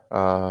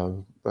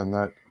than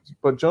that.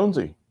 But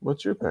Jonesy,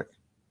 what's your pick?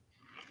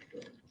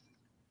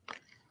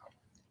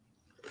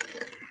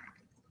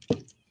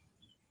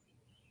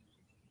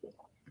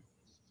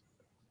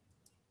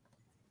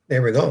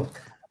 There we go.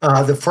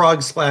 The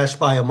Frog Splash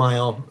by a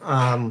mile.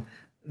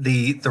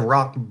 The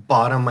Rock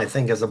Bottom, I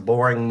think, is a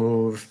boring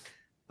move.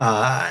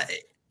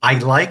 I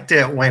liked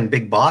it when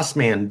Big Boss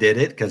Man did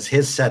it because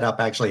his setup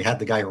actually had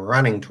the guy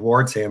running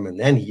towards him and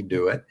then he'd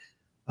do it.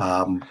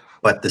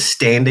 But the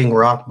standing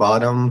Rock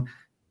Bottom,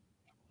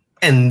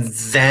 and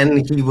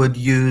then he would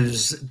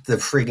use the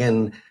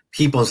friggin'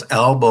 people's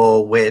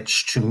elbow,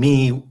 which to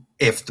me,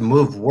 if the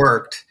move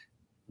worked,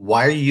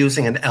 why are you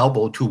using an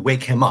elbow to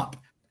wake him up?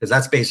 Because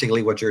that's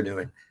basically what you're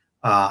doing.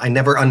 I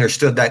never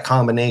understood that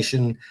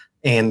combination.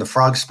 And the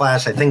Frog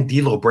Splash, I think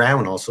D'Lo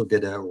Brown also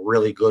did a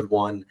really good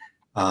one.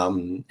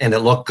 And it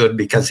looked good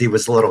because he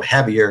was a little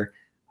heavier.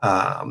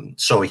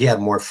 So he had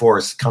more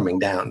force coming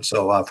down.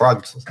 So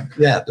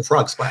the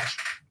Frog Splash.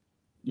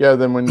 Yeah,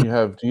 then when you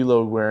have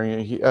D'Lo wearing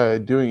it,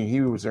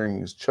 he was wearing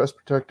his chest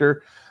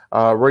protector.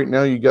 Right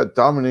now, you got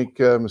Dominic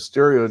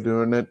Mysterio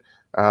doing it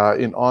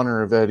in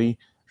honor of Eddie,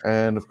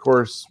 and of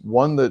course,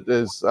 one that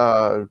is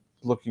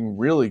looking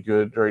really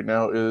good right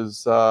now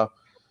is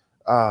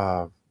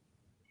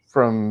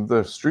from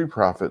the Street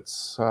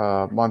Profits,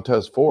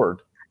 Montez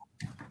Ford,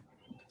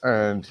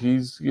 and he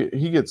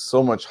gets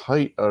so much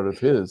height out of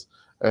his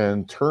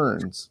and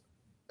turns.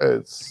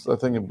 It's a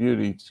thing of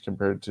beauty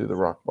compared to the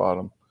Rock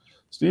Bottom.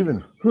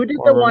 Steven, who did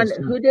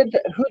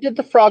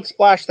the frog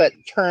splash that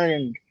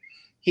turned?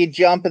 He'd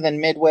jump and then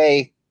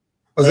midway.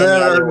 Was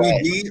that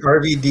RVD?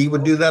 RVD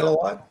would do that a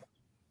lot.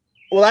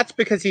 Well, that's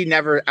because he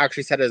never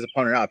actually set his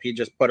opponent up. He'd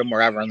just put him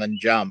wherever and then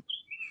jump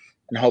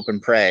and hope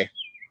and pray.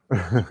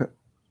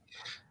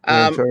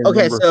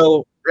 Okay,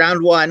 so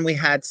round one, we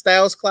had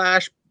Styles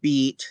Clash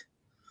beat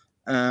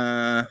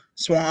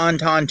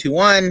Swanton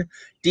 2-1,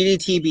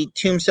 DDT beat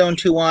Tombstone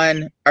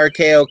 2-1,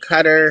 RKO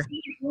Cutter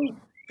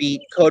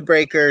beat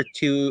Codebreaker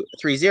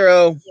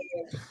 3-0,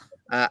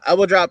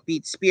 Elbow Drop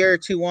beat Spear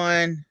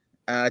 2-1,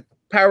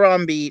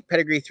 Powerbomb beat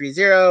Pedigree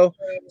 3-0,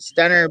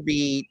 Stunner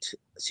beat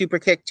Super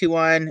Kick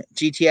 2-1,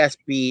 GTS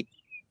beat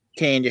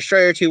Canadian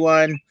Destroyer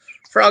 2-1,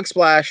 Frog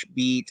Splash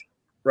beat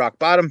Rock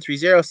Bottom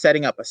 3-0,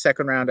 setting up a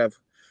second round of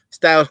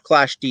Styles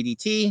Clash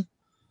DDT.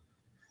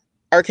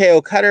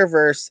 RKO Cutter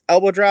versus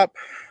Elbow Drop.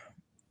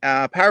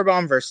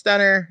 Powerbomb versus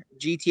Stunner.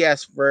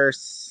 GTS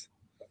versus,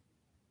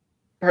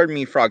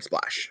 Frog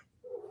Splash.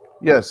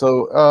 Yeah,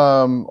 so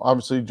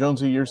obviously,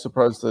 Jonesy, you're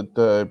surprised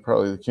that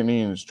probably the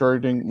Canadian Destroyer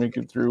didn't make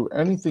it through.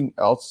 Anything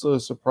else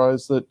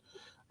surprised that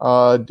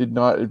did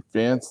not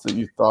advance that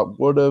you thought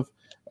would have?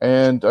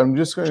 And I'm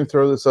just going to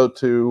throw this out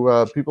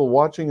to people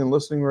watching and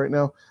listening right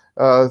now.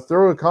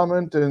 Throw a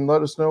comment and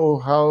let us know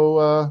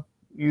how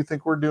you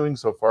think we're doing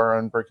so far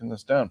on breaking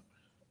this down.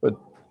 But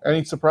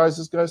any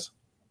surprises, guys?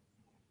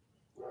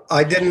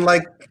 I didn't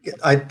like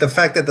the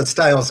fact that the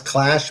Styles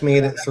Clash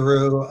made it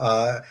through.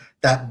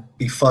 That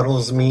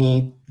befuddles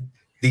me.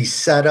 The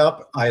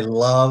setup, I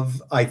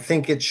love. I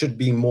think it should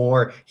be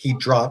more. He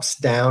drops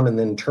down and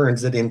then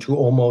turns it into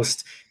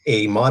almost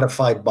a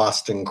modified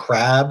Boston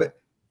Crab.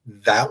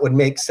 That would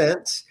make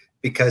sense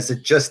because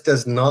it just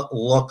does not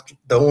look.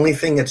 The only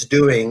thing it's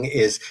doing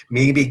is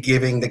maybe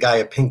giving the guy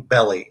a pink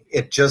belly.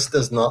 It just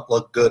does not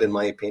look good, in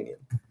my opinion.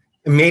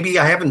 And maybe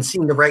I haven't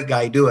seen the right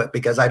guy do it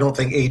because I don't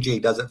think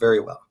AJ does it very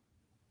well.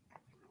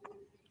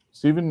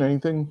 Steven,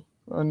 anything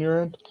on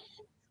your end?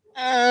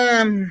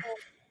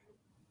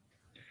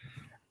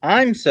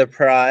 I'm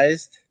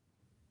surprised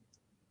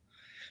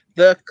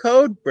the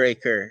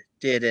Codebreaker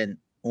didn't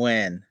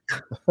win.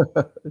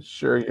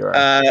 Sure you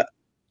are.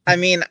 I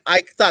mean,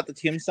 I thought the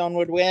Tombstone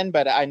would win,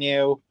 but I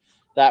knew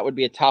that would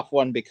be a tough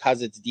one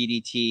because it's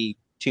DDT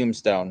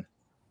Tombstone.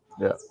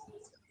 Yeah.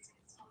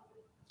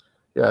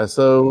 Yeah,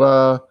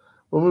 so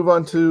we'll move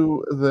on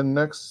to the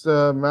next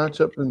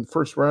matchup in the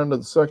first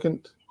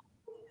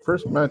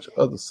match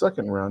of the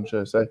second round,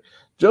 should I say.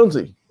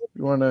 Jonesy,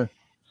 you want to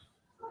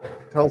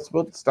tell us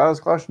about the Styles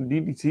Clash and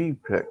DDT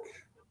pick?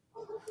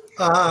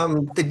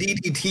 The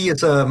DDT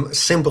is a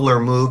simpler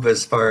move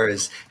as far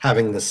as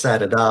having to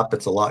set it up.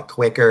 It's a lot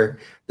quicker.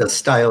 The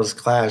Styles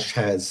Clash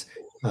has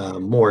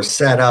more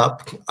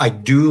setup. I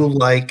do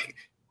like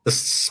the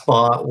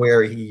spot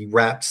where he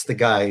wraps the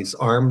guy's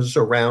arms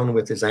around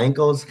with his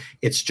ankles.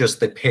 It's just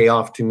the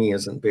payoff to me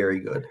isn't very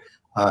good.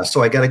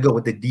 So I got to go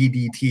with the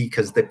DDT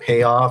because the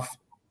payoff,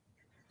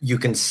 you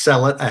can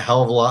sell it a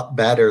hell of a lot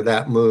better,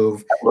 that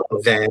move,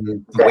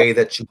 than the way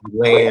that you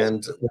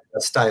land with the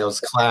Styles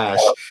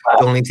Clash.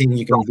 The only thing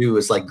you can do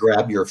is like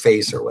grab your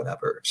face or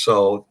whatever.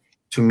 So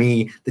to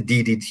me, the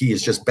DDT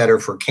is just better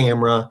for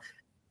camera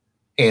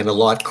and a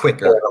lot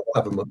quicker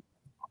of a move.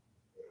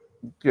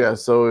 Yeah,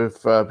 so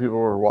if people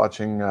were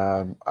watching,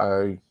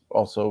 I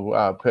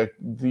also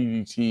picked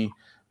DDT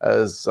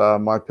as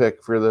my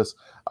pick for this.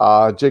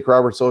 Jake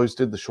Roberts always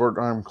did the short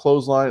arm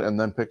clothesline and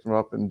then picked him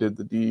up and did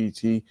the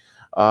DDT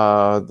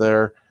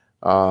there.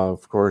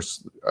 Of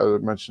course, I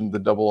mentioned the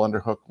double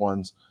underhook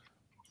ones,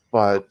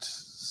 but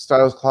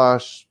Styles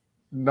Clash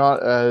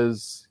not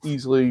as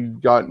easily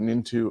gotten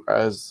into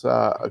as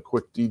a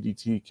quick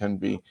DDT can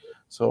be.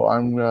 So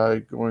I'm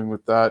going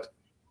with that.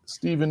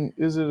 Steven,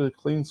 is it a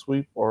clean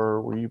sweep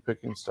or were you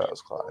picking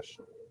Styles Clash?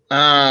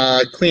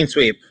 Clean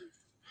sweep.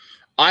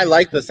 I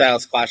like the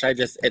Styles Clash.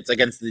 It's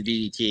against the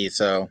DDT,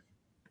 so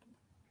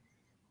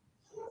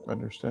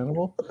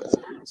understandable.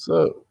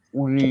 So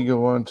we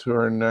go on to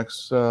our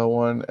next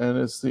one, and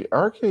it's the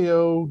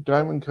RKO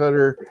Diamond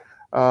Cutter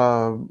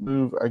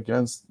move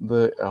against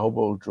the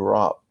elbow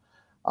drop.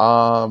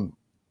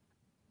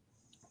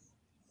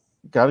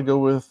 Got to go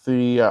with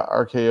the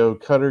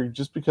RKO Cutter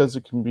just because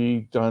it can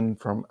be done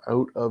from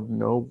out of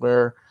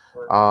nowhere.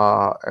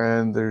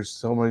 And there's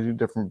so many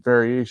different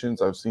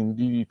variations. I've seen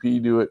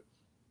DDP do it.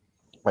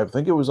 I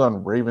think it was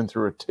on Raven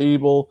through a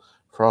table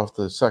for off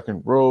the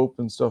second rope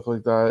and stuff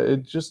like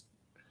that.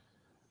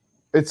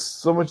 It's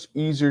so much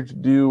easier to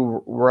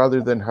do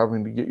rather than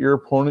having to get your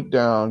opponent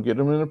down, get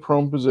him in a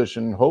prone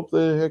position, hope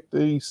the heck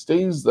that he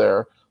stays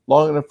there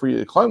long enough for you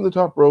to climb the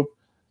top rope,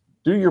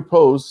 do your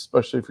pose,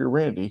 especially if you're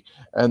Randy,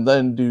 and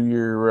then do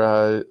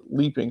your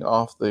leaping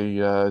off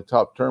the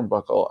top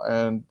turnbuckle.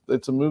 And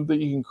it's a move that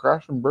you can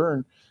crash and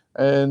burn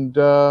and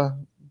blow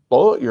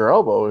out your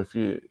elbow if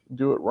you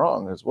do it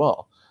wrong as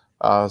well.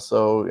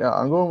 So, yeah,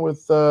 I'm going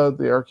with the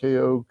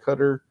RKO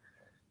cutter.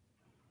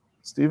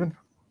 Steven?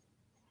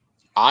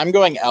 I'm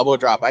going elbow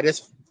drop. I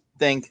just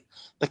think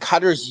the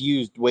cutter's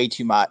used way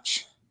too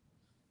much.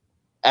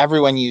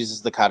 Everyone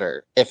uses the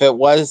cutter. If it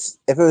was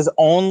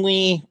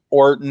only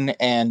Orton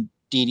and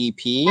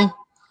DDP,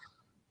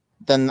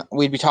 then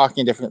we'd be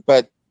talking different.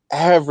 But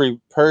every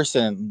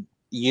person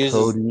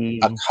uses Cody.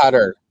 a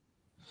cutter,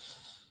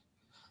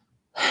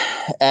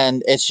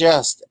 and it's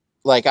just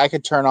like I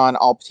could turn on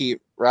All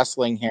Petite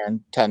Wrestling here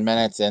in 10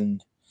 minutes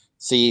and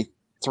see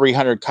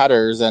 300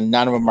 cutters, and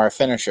none of them are a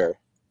finisher.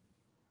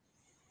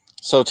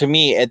 So to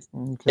me, it's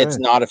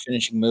not a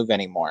finishing move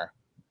anymore.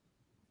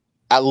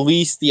 At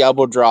least the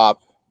elbow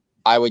drop,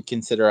 I would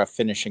consider a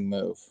finishing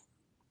move.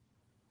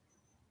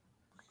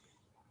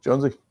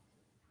 Jonesy?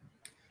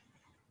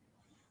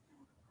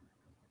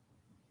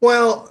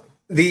 Well,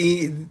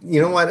 you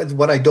know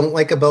what I don't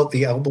like about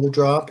the elbow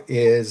drop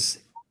is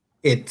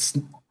it's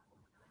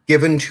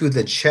given to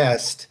the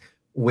chest,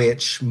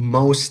 which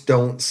most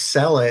don't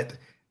sell it.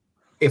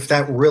 If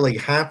that really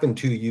happened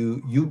to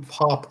you, you'd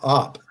pop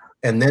up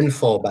and then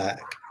fall back.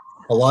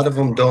 A lot of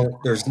them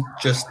don't. There's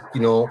just,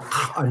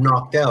 I'm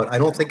knocked out. I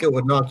don't think it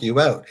would knock you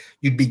out.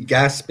 You'd be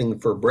gasping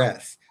for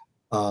breath.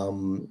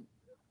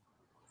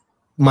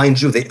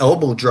 Mind you, the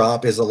elbow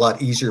drop is a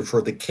lot easier for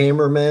the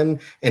cameraman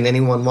and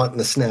anyone wanting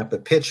to snap a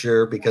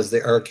picture because the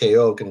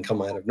RKO can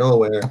come out of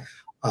nowhere.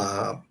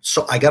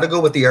 So I got to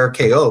go with the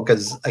RKO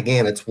because,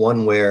 again, it's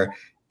one where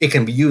it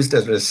can be used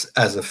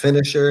as a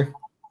finisher,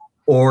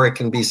 or it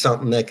can be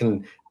something that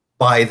can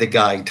buy the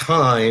guy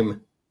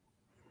time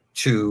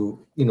to,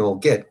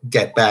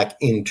 get back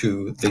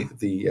into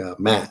the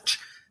match.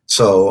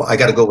 So I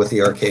got to go with the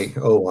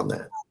RKO on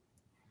that.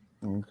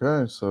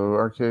 Okay, so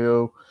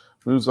RKO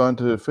moves on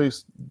to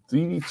face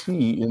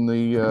DDT in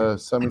the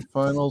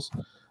semifinals,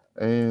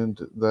 and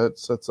that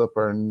sets up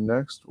our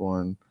next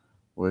one,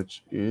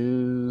 which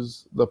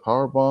is the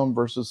Powerbomb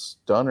versus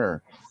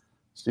Stunner.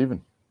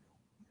 Steven?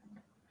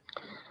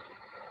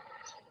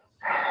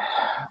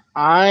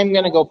 I'm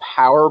going to go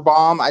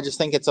Powerbomb. I just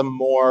think it's a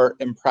more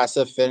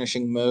impressive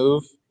finishing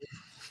move.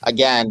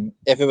 Again,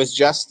 if it was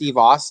just Steve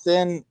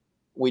Austin,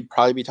 we'd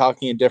probably be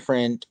talking a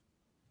different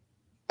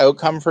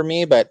outcome for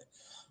me, but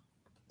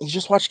you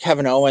just watch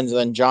Kevin Owens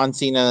and John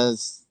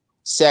Cena's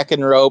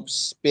second rope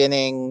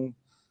spinning,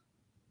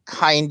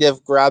 kind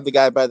of grab the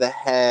guy by the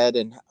head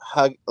and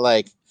hug.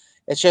 Like,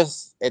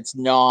 it's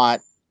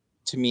not,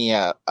 to me,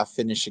 a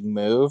finishing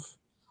move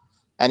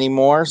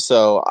anymore.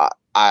 So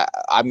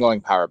I'm going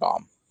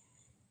Powerbomb.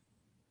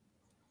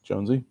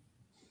 Jonesy?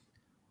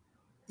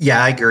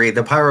 Yeah, I agree.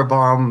 The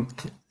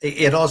Powerbomb,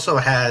 it also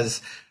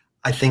has,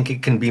 I think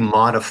it can be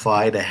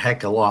modified a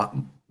heck of a lot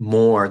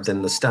more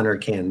than the Stunner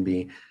can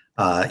be.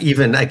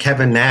 Even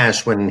Kevin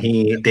Nash, when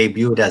he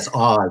debuted as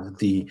Oz,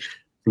 the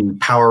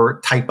power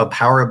type of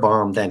power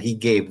bomb that he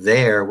gave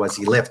there was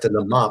he lifted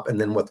him up,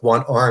 and then with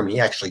one arm he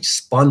actually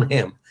spun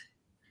him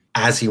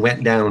as he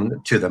went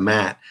down to the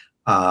mat.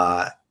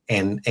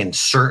 And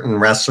certain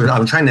wrestlers,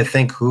 I'm trying to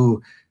think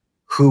who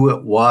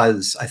it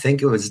was. I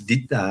think it was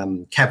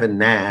Kevin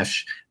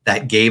Nash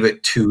that gave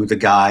it to the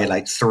guy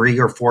like 3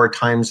 or 4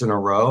 times in a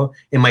row.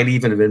 It might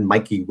even have been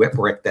Mikey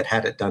Whipwreck that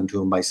had it done to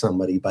him by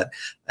somebody, but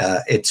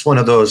it's one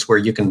of those where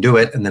you can do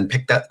it and then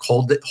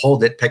hold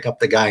it, pick up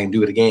the guy and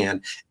do it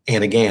again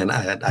and again.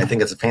 I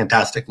think it's a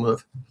fantastic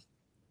move.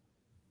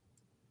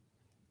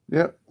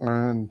 Yep,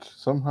 and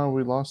somehow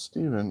we lost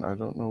Steven. I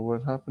don't know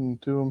what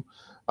happened to him.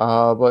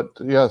 But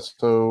yes,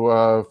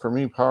 so for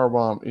me,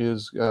 Powerbomb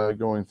is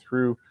going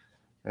through,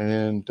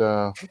 and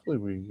hopefully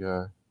we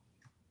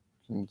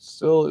can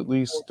still at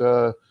least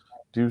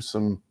do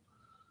some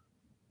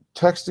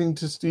texting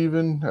to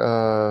Steven.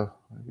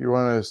 You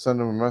want to send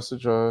him a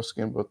message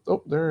asking, but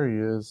there he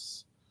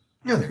is.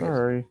 Yeah,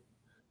 Sorry.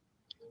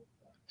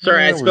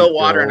 Sorry, I spilled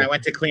water and I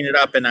went to clean it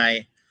up and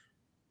I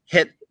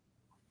hit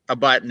a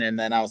button and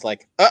then I was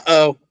like,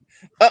 uh-oh,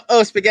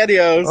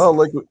 SpaghettiOs. Oh,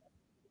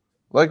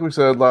 like we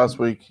said last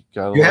week.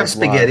 You have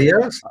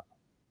SpaghettiOs?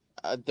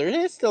 There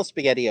is still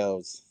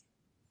SpaghettiOs.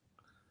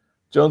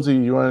 Jonesy,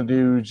 you want to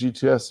do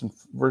GTS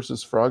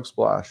versus Frog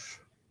Splash?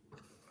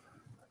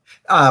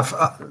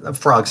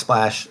 Frog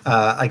Splash.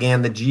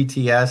 Again, the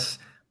GTS,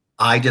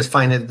 I just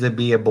find it to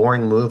be a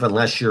boring move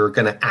unless you're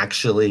going to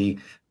actually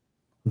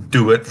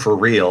do it for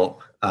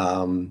real,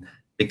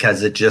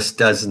 because it just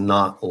does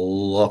not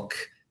look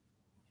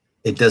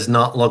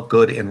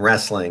good in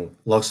wrestling.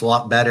 Looks a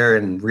lot better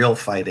in real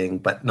fighting,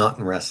 but not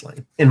in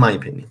wrestling, in my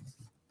opinion.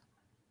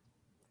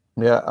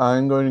 Yeah,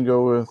 I'm going to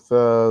go with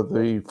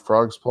the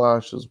Frog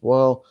Splash as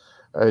well.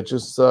 It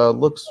just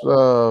looks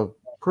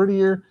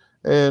prettier,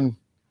 and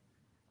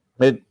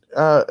it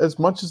as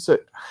much as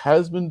it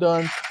has been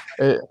done,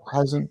 it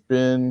hasn't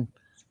been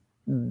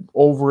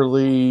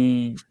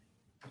overly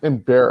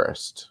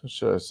embarrassed,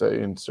 should I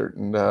say, in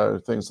certain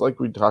things, like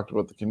we talked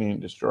about the Canadian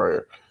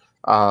Destroyer.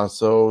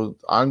 So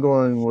I'm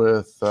going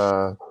with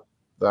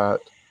that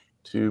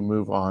to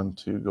move on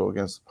to go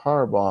against the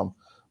Power Bomb.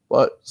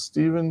 But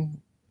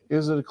Stephen,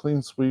 is it a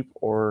clean sweep,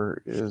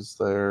 or is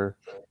there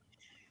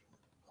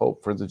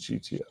hope for the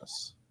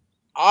GTS?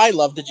 I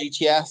love the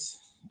GTS,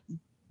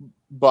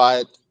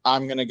 but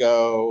I'm gonna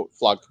go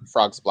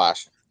Frog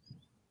Splash.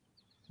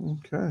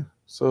 Okay,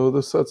 so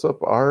this sets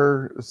up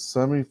our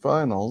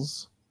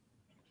semifinals.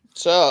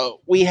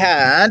 So we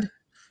had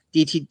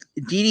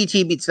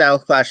DDT beat Style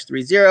Clash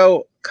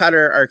 3-0.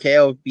 Cutter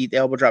RKO beat the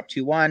Elbow Drop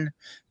 2-1.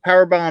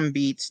 Powerbomb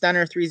beat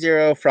Stunner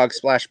 3-0. Frog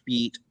Splash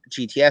beat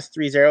GTS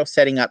 3-0,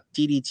 setting up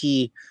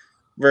DDT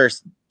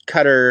versus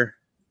Cutter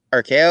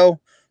RKO.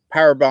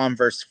 Powerbomb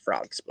versus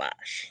Frog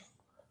Splash.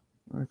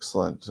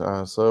 Excellent.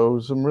 So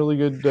some really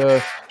good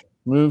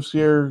moves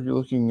here. You're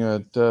looking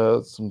at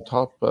some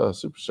top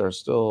superstars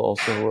still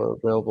also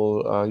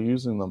available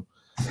using them.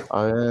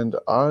 And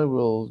I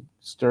will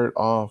start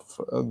off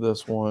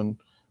this one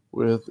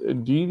with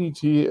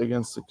DDT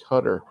against the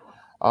Cutter.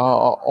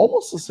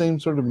 Almost the same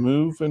sort of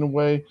move in a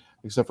way,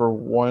 except for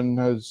one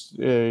has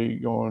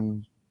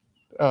going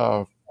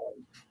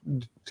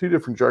two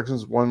different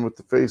directions. One with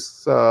the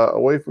face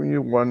away from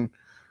you, one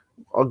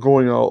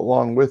going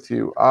along with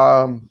you.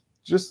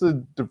 Just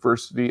the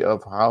diversity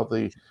of how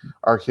the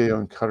RKO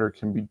and Cutter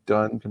can be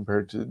done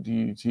compared to the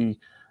DDT,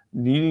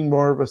 needing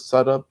more of a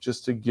setup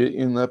just to get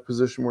in that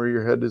position where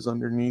your head is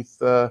underneath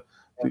the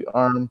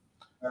arm.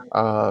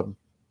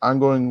 I'm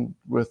going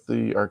with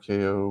the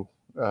RKO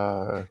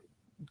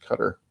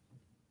Cutter.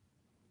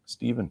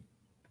 Steven.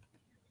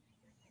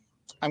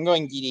 I'm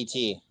going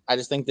DDT. I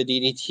just think the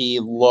DDT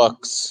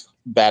looks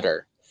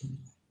better.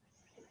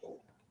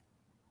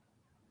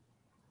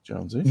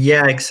 Jonesy?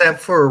 Yeah, except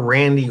for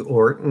Randy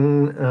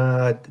Orton,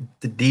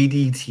 the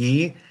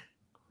DDT,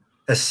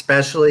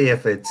 especially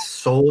if it's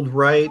sold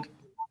right,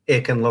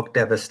 it can look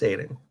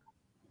devastating.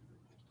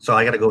 So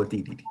I got to go with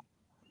DDT.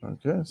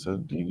 Okay, so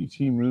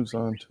DDT moves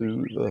on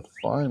to the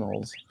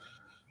finals,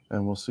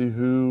 and we'll see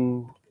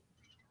who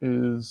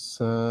is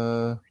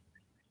doing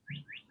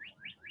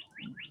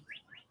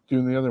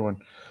the other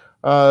one.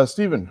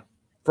 Steven,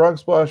 Frog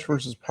Splash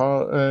versus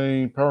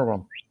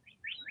Powerbomb.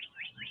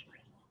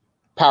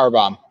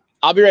 Powerbomb.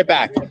 I'll be right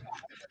back.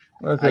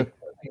 Okay.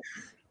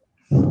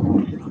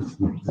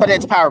 But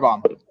it's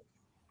Powerbomb.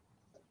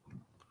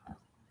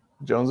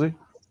 Jonesy?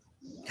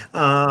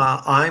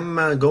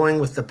 I'm going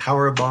with the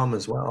Power Bomb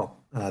as well.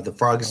 The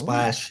Frog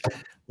Splash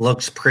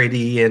looks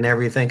pretty and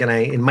everything, and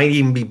it might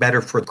even be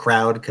better for the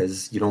crowd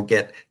because you don't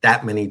get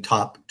that many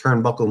top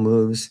turnbuckle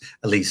moves,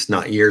 at least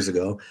not years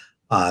ago.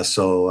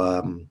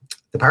 So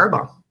the Power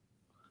Bomb.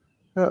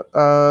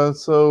 Yeah,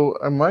 so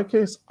in my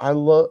case, I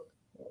love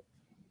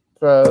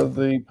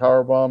the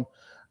Power Bomb.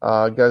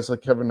 Guys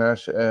like Kevin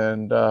Nash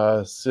and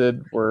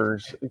Sid were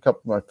a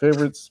couple of my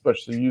favorites,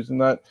 especially using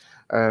that.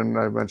 And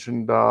I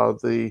mentioned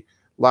the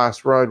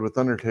Last Ride with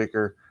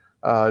Undertaker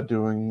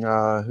doing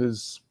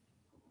his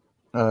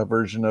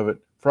version of it.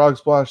 Frog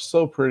Splash,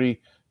 so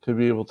pretty to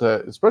be able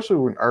to, especially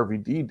when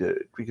RVD did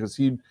it, because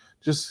he'd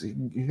just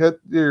hit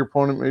your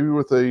opponent maybe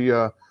with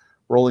a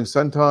rolling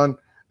senton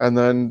and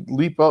then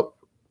leap up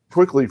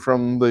quickly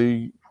from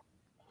the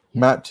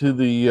mat to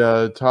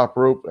the top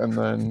rope and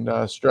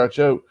then stretch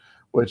out,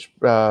 which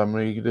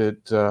made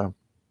it a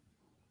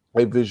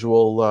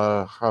visual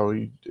how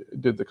he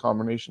did the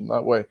combination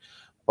that way.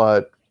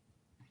 But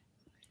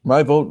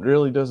my vote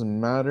really doesn't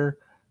matter,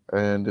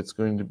 and it's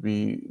going to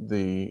be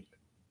the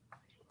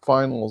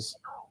finals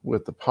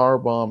with the Power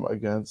Bomb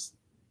against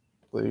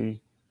the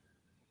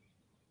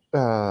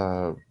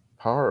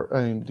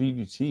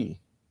DDT.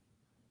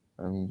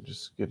 I'm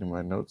just getting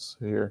my notes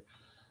here.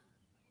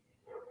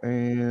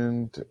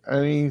 And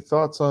any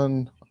thoughts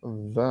on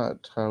that?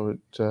 How it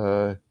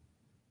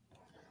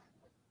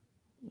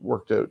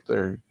worked out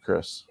there,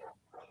 Chris?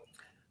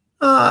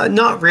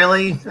 Not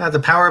really.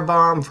 The Power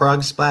Bomb,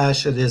 Frog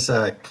Splash, it is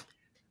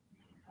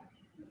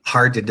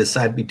hard to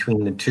decide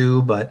between the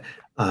two, but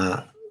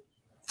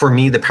for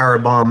me, the Power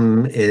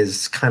Bomb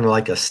is kind of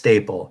like a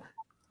staple.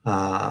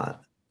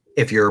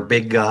 If you're a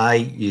big guy,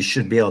 you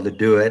should be able to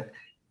do it.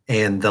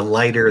 And the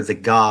lighter the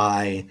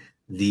guy,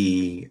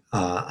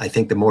 I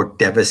think the more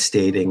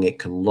devastating it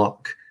can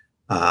look.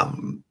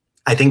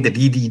 I think the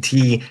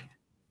DDT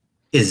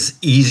is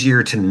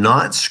easier to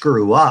not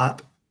screw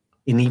up.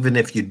 And even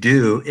if you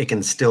do, it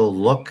can still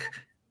look,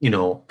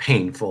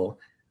 painful.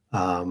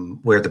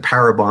 Where the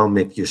Power Bomb,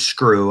 if you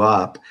screw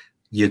up,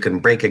 you can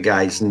break a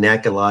guy's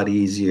neck a lot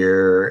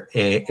easier,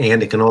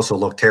 and it can also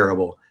look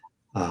terrible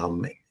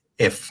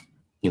if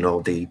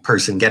the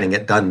person getting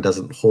it done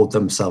doesn't hold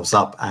themselves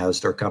up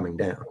as they're coming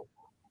down.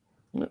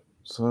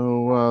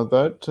 So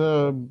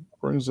that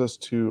brings us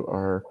to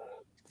our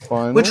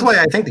finals. Which way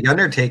I think the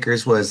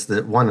Undertaker's was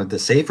one of the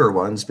safer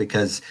ones,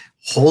 because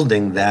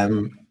holding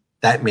them,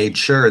 that made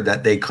sure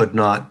that they could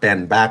not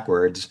bend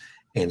backwards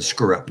and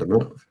screw up the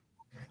move.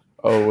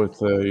 Oh, with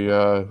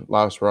the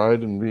last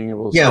ride and being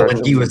able to Yeah, stretch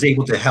when he them was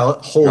able to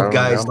drive hold them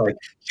guys down. like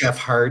Jeff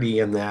Hardy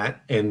and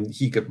that, and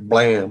he could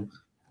blam.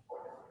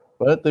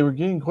 But they were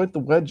getting quite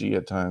the wedgie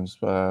at times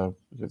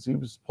because he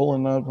was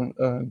pulling out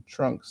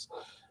trunks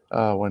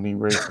when he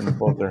raised them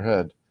above their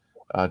head.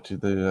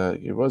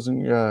 He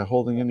wasn't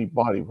holding any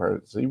body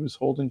parts; he was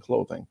holding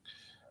clothing.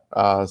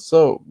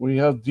 So we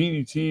have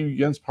DDT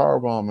against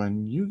Powerbomb,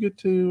 and you get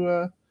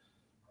to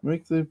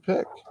make the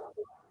pick.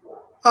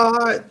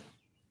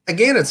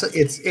 Again,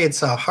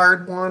 it's a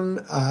hard one.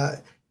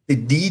 The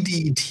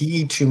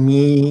DDT to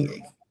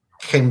me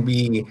can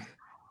be.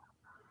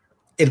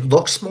 It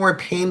looks more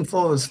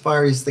painful as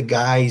far as the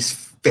guy's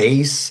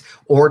face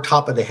or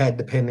top of the head,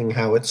 depending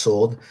how it's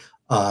sold,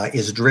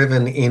 is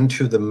driven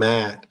into the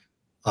mat.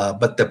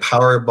 But the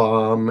power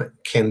bomb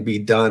can be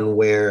done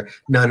where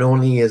not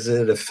only is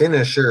it a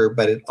finisher,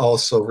 but it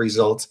also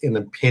results in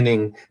a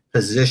pinning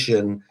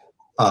position,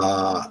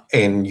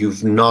 and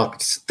you've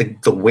knocked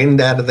the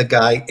wind out of the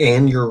guy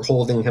and you're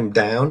holding him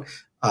down.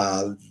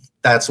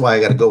 That's why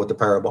I got to go with the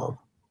power bomb.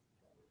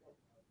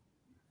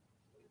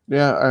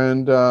 Yeah,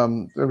 and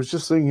I was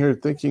just sitting here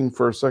thinking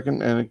for a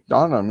second, and it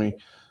dawned on me.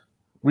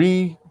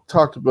 We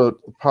talked about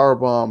the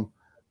powerbomb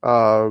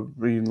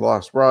being the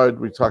last ride.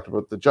 We talked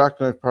about the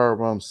jackknife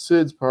powerbomb,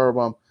 Sid's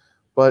powerbomb,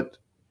 but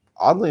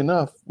oddly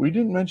enough, we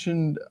didn't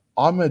mention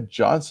Ahmed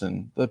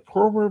Johnson. The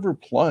Pearl River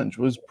Plunge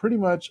was pretty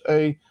much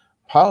a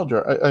pile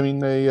drive. I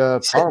mean, a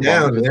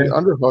powerbomb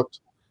because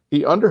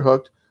he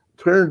underhooked,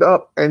 turned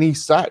up, and he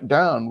sat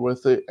down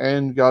with it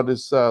and got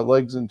his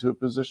legs into a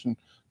position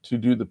to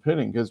do the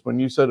pinning. Because when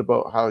you said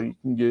about how you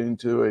can get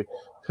into a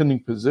pinning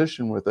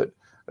position with it,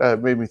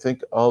 made me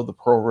think of the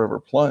Pearl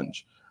River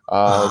Plunge.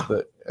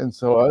 And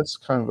so that's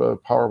kind of a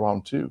power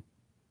bomb too.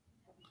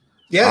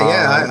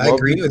 I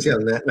agree with you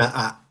on that.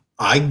 Now,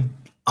 I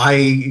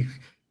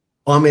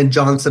Ahmed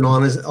Johnson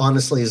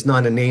honestly is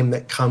not a name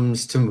that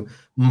comes to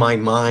my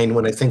mind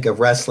when I think of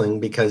wrestling,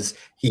 because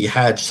he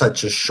had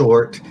such a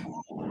short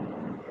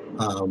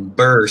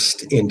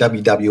burst in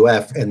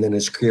WWF, and then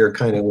his career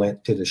kind of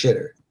went to the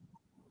shitter.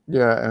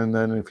 Yeah, and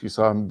then if you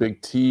saw him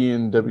Big T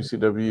in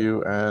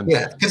WCW, and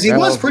because he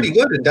was pretty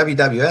good in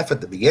WWF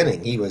at the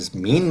beginning. He was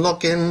mean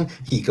looking,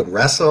 he could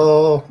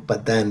wrestle,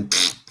 but then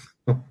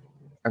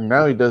and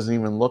now he doesn't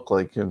even look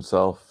like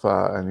himself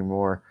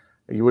anymore.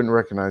 You wouldn't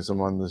recognize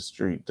him on the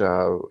street.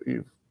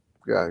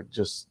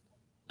 Just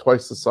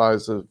twice the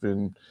size of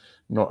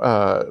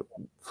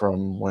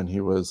from when he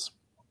was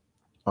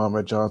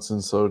Ahmed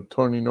Johnson. So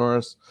Tony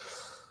Norris,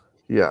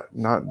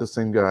 not the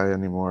same guy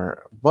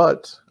anymore.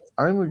 But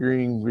I'm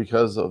agreeing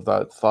because of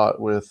that thought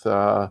with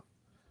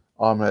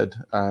Ahmed,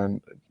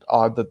 and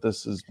odd that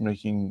this is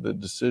making the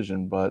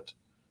decision, but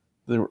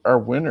our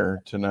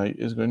winner tonight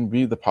is going to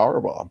be the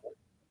powerbomb.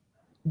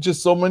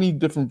 Just so many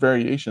different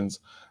variations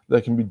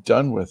that can be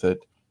done with it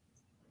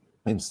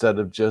instead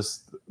of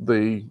just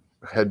the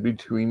head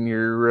between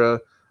your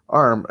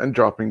arm and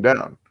dropping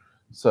down.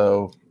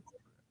 So,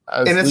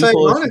 and it's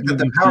ironic that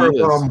the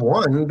powerbomb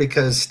won,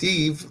 because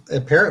Steve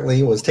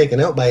apparently was taken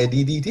out by a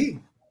DDT.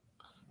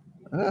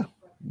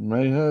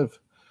 May have.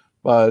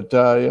 But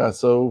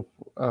so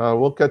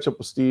we'll catch up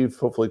with Steve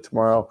hopefully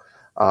tomorrow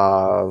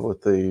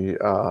with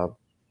the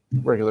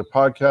regular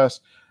podcast.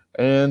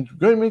 And we're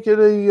going to make it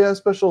a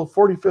special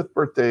 45th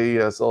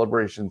birthday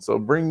celebration. So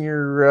bring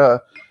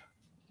your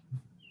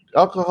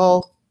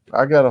alcohol.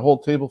 I got a whole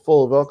table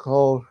full of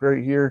alcohol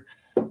right here.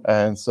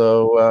 And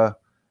so,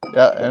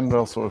 and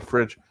also a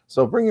fridge.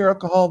 So bring your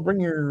alcohol, bring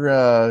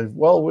your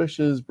well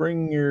wishes,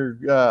 bring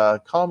your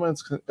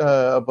comments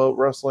about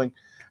wrestling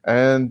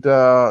and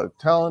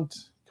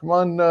talent. Come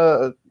on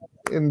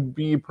and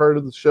be a part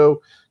of the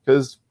show,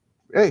 because,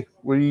 hey,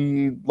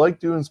 we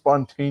like doing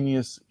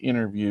spontaneous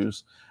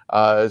interviews,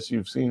 as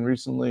you've seen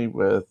recently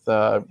with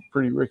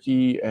Pretty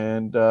Ricky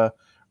and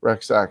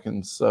Rex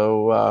Atkins.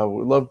 So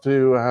we'd love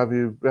to have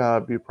you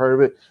be a part of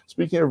it.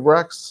 Speaking of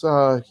Rex,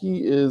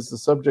 he is the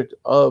subject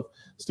of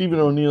Stephen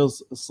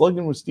O'Neill's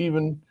Slugging with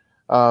Stephen,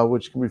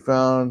 which can be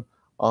found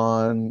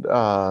on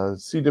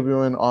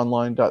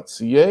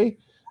cwnonline.ca.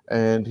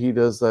 And he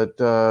does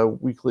that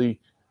weekly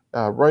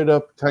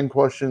write-up, 10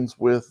 questions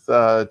with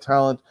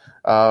talent.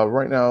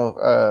 Right now,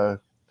 I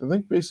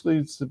think basically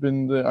it's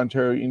been the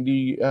Ontario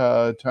indie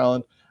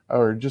talent,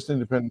 or just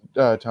independent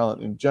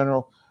talent in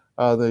general,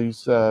 that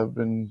he's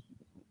been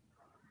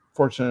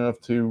fortunate enough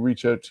to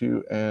reach out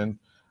to and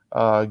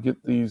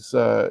get these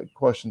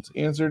questions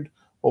answered.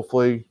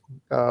 Hopefully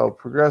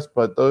progress,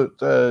 but that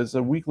is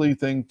a weekly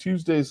thing,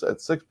 Tuesdays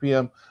at 6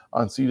 p.m.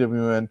 on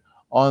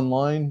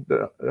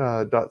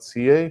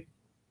cwnonline.ca.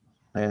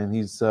 And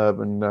he's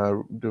been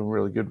doing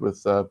really good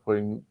with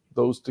putting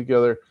those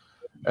together.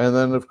 And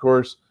then, of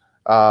course,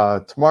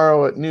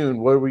 tomorrow at noon,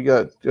 what do we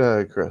got,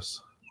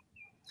 Chris?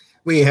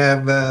 We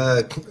have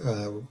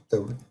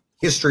the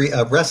history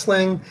of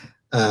wrestling,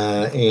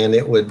 and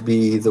it would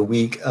be the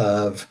week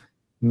of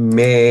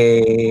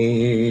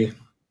May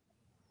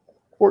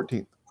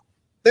 14th.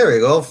 There we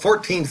go,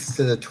 14th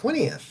to the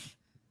 20th.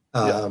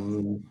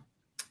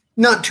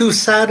 Not too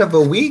sad of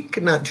a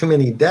week, not too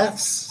many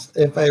deaths,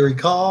 if I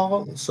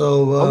recall.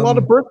 So a lot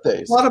of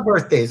birthdays. A lot of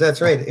birthdays, that's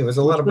right. It was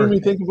a lot of birthdays.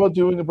 Which made me think about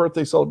doing a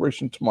birthday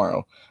celebration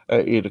tomorrow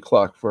at 8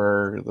 o'clock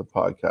for the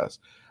podcast.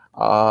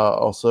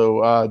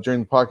 Also, during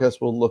the podcast,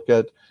 we'll look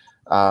at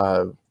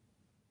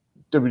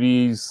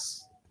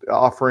WWE's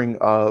offering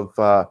of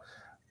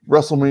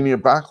WrestleMania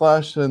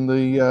Backlash and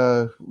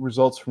the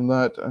results from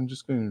that. I'm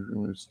just going to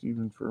remove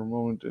Steven for a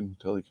moment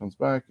until he comes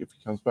back, if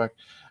he comes back,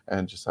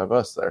 and just have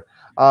us there.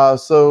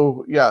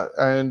 So, yeah,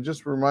 and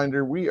just a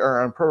reminder, we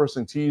are on Pro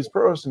Wrestling Tees,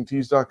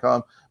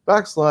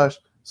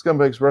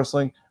 ProWrestlingTees.com/Scumbags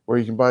Wrestling, where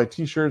you can buy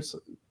t-shirts.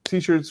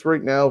 T-shirts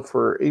right now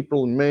for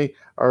April and May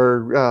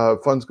are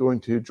funds going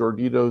to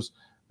Jordito's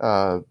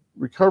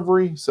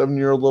recovery.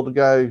 7-year-old little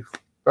guy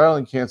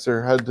battling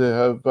cancer, had to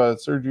have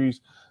surgeries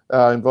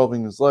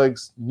involving his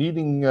legs,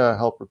 needing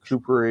help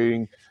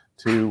recuperating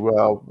to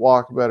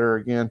walk better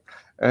again.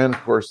 And,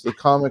 of course, the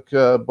comic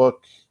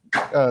book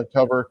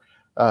cover,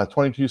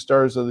 22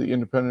 Stars of the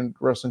Independent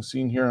Wrestling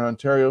Scene here in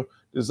Ontario,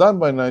 designed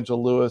by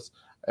Nigel Lewis.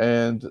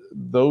 And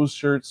those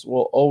shirts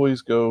will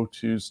always go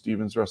to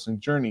Steven's Wrestling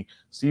Journey.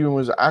 Steven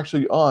was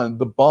actually on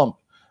The Bump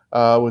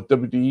with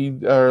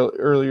WWE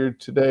earlier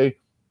today.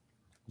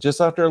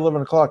 Just after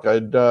 11 o'clock,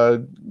 I'd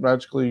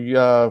magically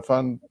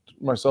found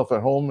myself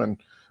at home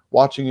and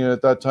watching it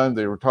at that time.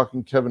 They were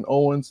talking Kevin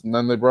Owens, and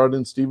then they brought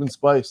in Steven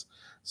Spice.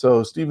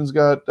 So Steven's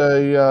got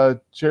a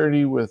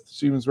charity with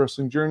Steven's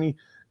Wrestling Journey.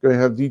 Going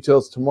to have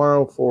details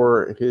tomorrow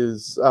for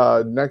his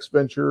next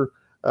venture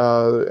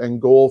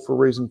and goal for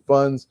raising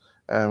funds.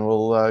 And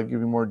we'll give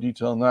you more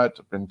detail on that.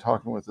 I've been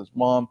talking with his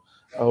mom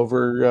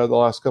over the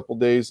last couple of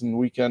days and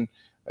weekend.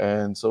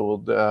 And so we'll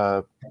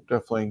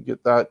definitely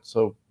get that.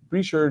 So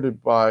be sure to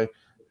buy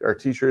our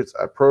t-shirts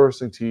at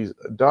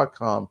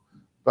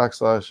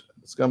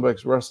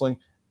ProWrestlingTees.com/Scumbags Wrestling.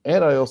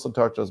 And I also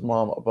talked to his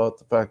mom about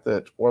the fact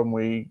that when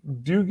we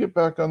do get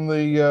back on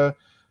the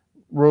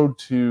road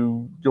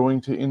to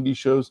going to indie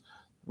shows,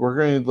 we're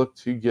going to look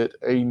to get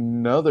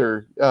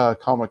another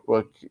comic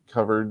book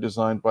cover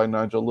designed by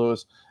Nigel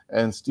Lewis.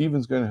 And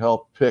Steven's going to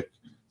help pick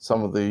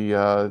some of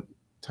the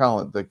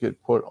talent that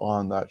get put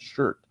on that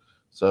shirt.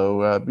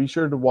 So be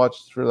sure to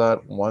watch for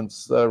that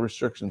once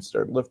restrictions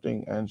start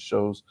lifting and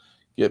shows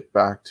get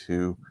back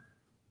to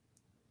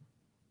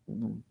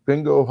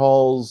bingo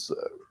halls,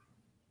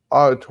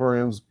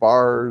 auditoriums,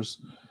 bars,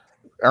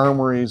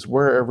 armories,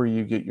 wherever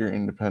you get your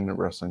independent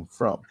wrestling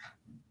from.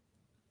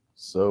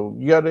 So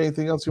you got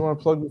anything else you want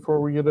to plug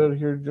before we get out of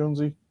here,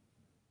 Jonesy?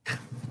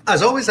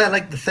 As always, I'd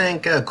like to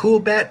thank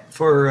Coolbet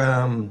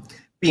for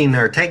being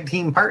our tag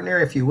team partner,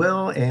 if you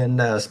will, and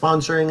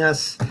sponsoring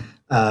us.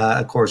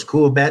 Of course,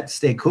 Coolbet,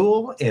 stay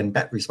cool and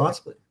bet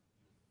responsibly.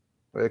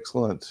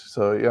 Excellent.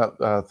 So,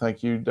 yeah,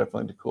 thank you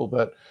definitely to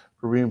Coolbet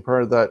for being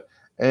part of that.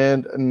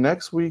 And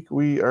next week,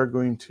 we are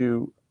going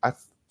to, I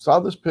saw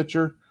this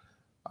picture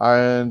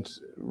and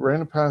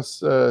ran it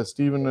past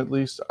Steven at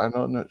least.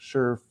 I'm not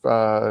sure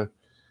if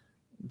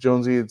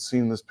Jonesy had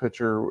seen this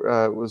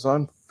picture. It was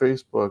on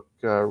Facebook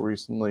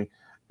recently,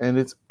 and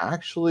it's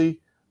actually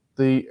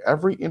the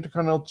every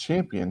Intercontinental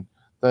Champion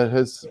that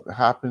has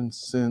happened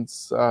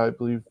since I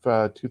believe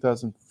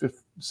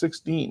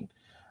 2016.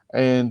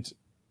 And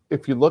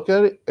if you look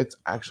at it, it's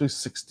actually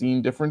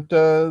 16 different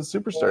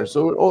superstars.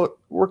 So it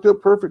worked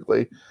out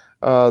perfectly.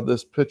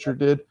 This picture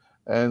did,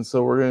 and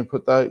so we're going to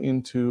put that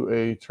into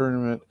a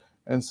tournament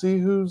and see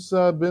who's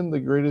been the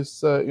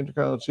greatest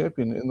Intercontinental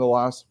Champion in the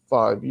last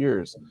 5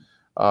 years.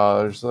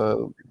 There's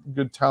a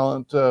good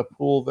talent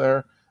pool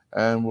there,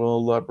 and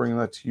we'll bring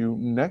that to you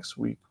next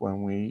week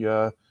when we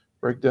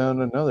break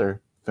down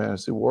another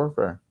Fantasy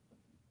Warfare.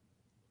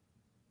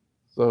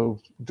 So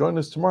join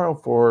us tomorrow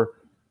for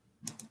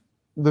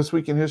This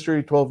Week in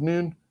History, 12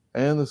 noon,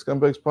 and the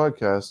Scumbags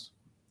Podcast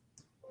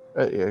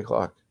at 8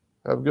 o'clock.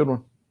 Have a good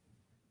one.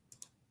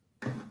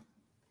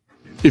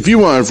 If you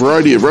want a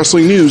variety of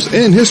wrestling news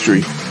and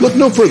history, look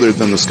no further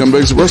than the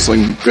Scumbags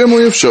Wrestling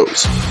family of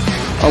shows.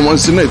 On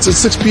Wednesday nights at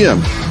 6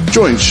 p.m.,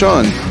 join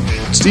Sean,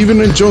 Steven,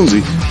 and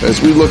Jonesy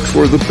as we look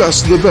for the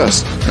best of the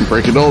best and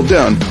break it all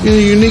down in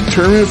a unique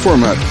tournament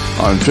format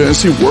on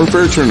Fantasy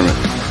Warfare Tournament.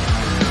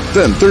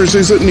 Then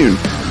Thursdays at noon,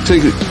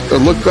 take a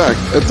look back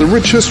at the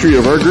rich history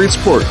of our great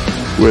sport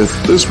with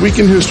This Week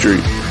in History.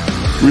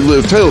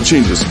 Relive title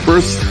changes,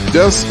 births,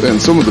 deaths,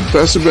 and some of the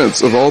best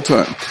events of all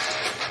time.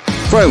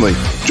 Finally,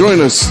 join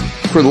us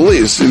for the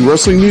latest in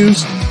wrestling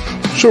news,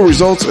 show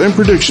results, and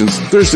predictions Thursday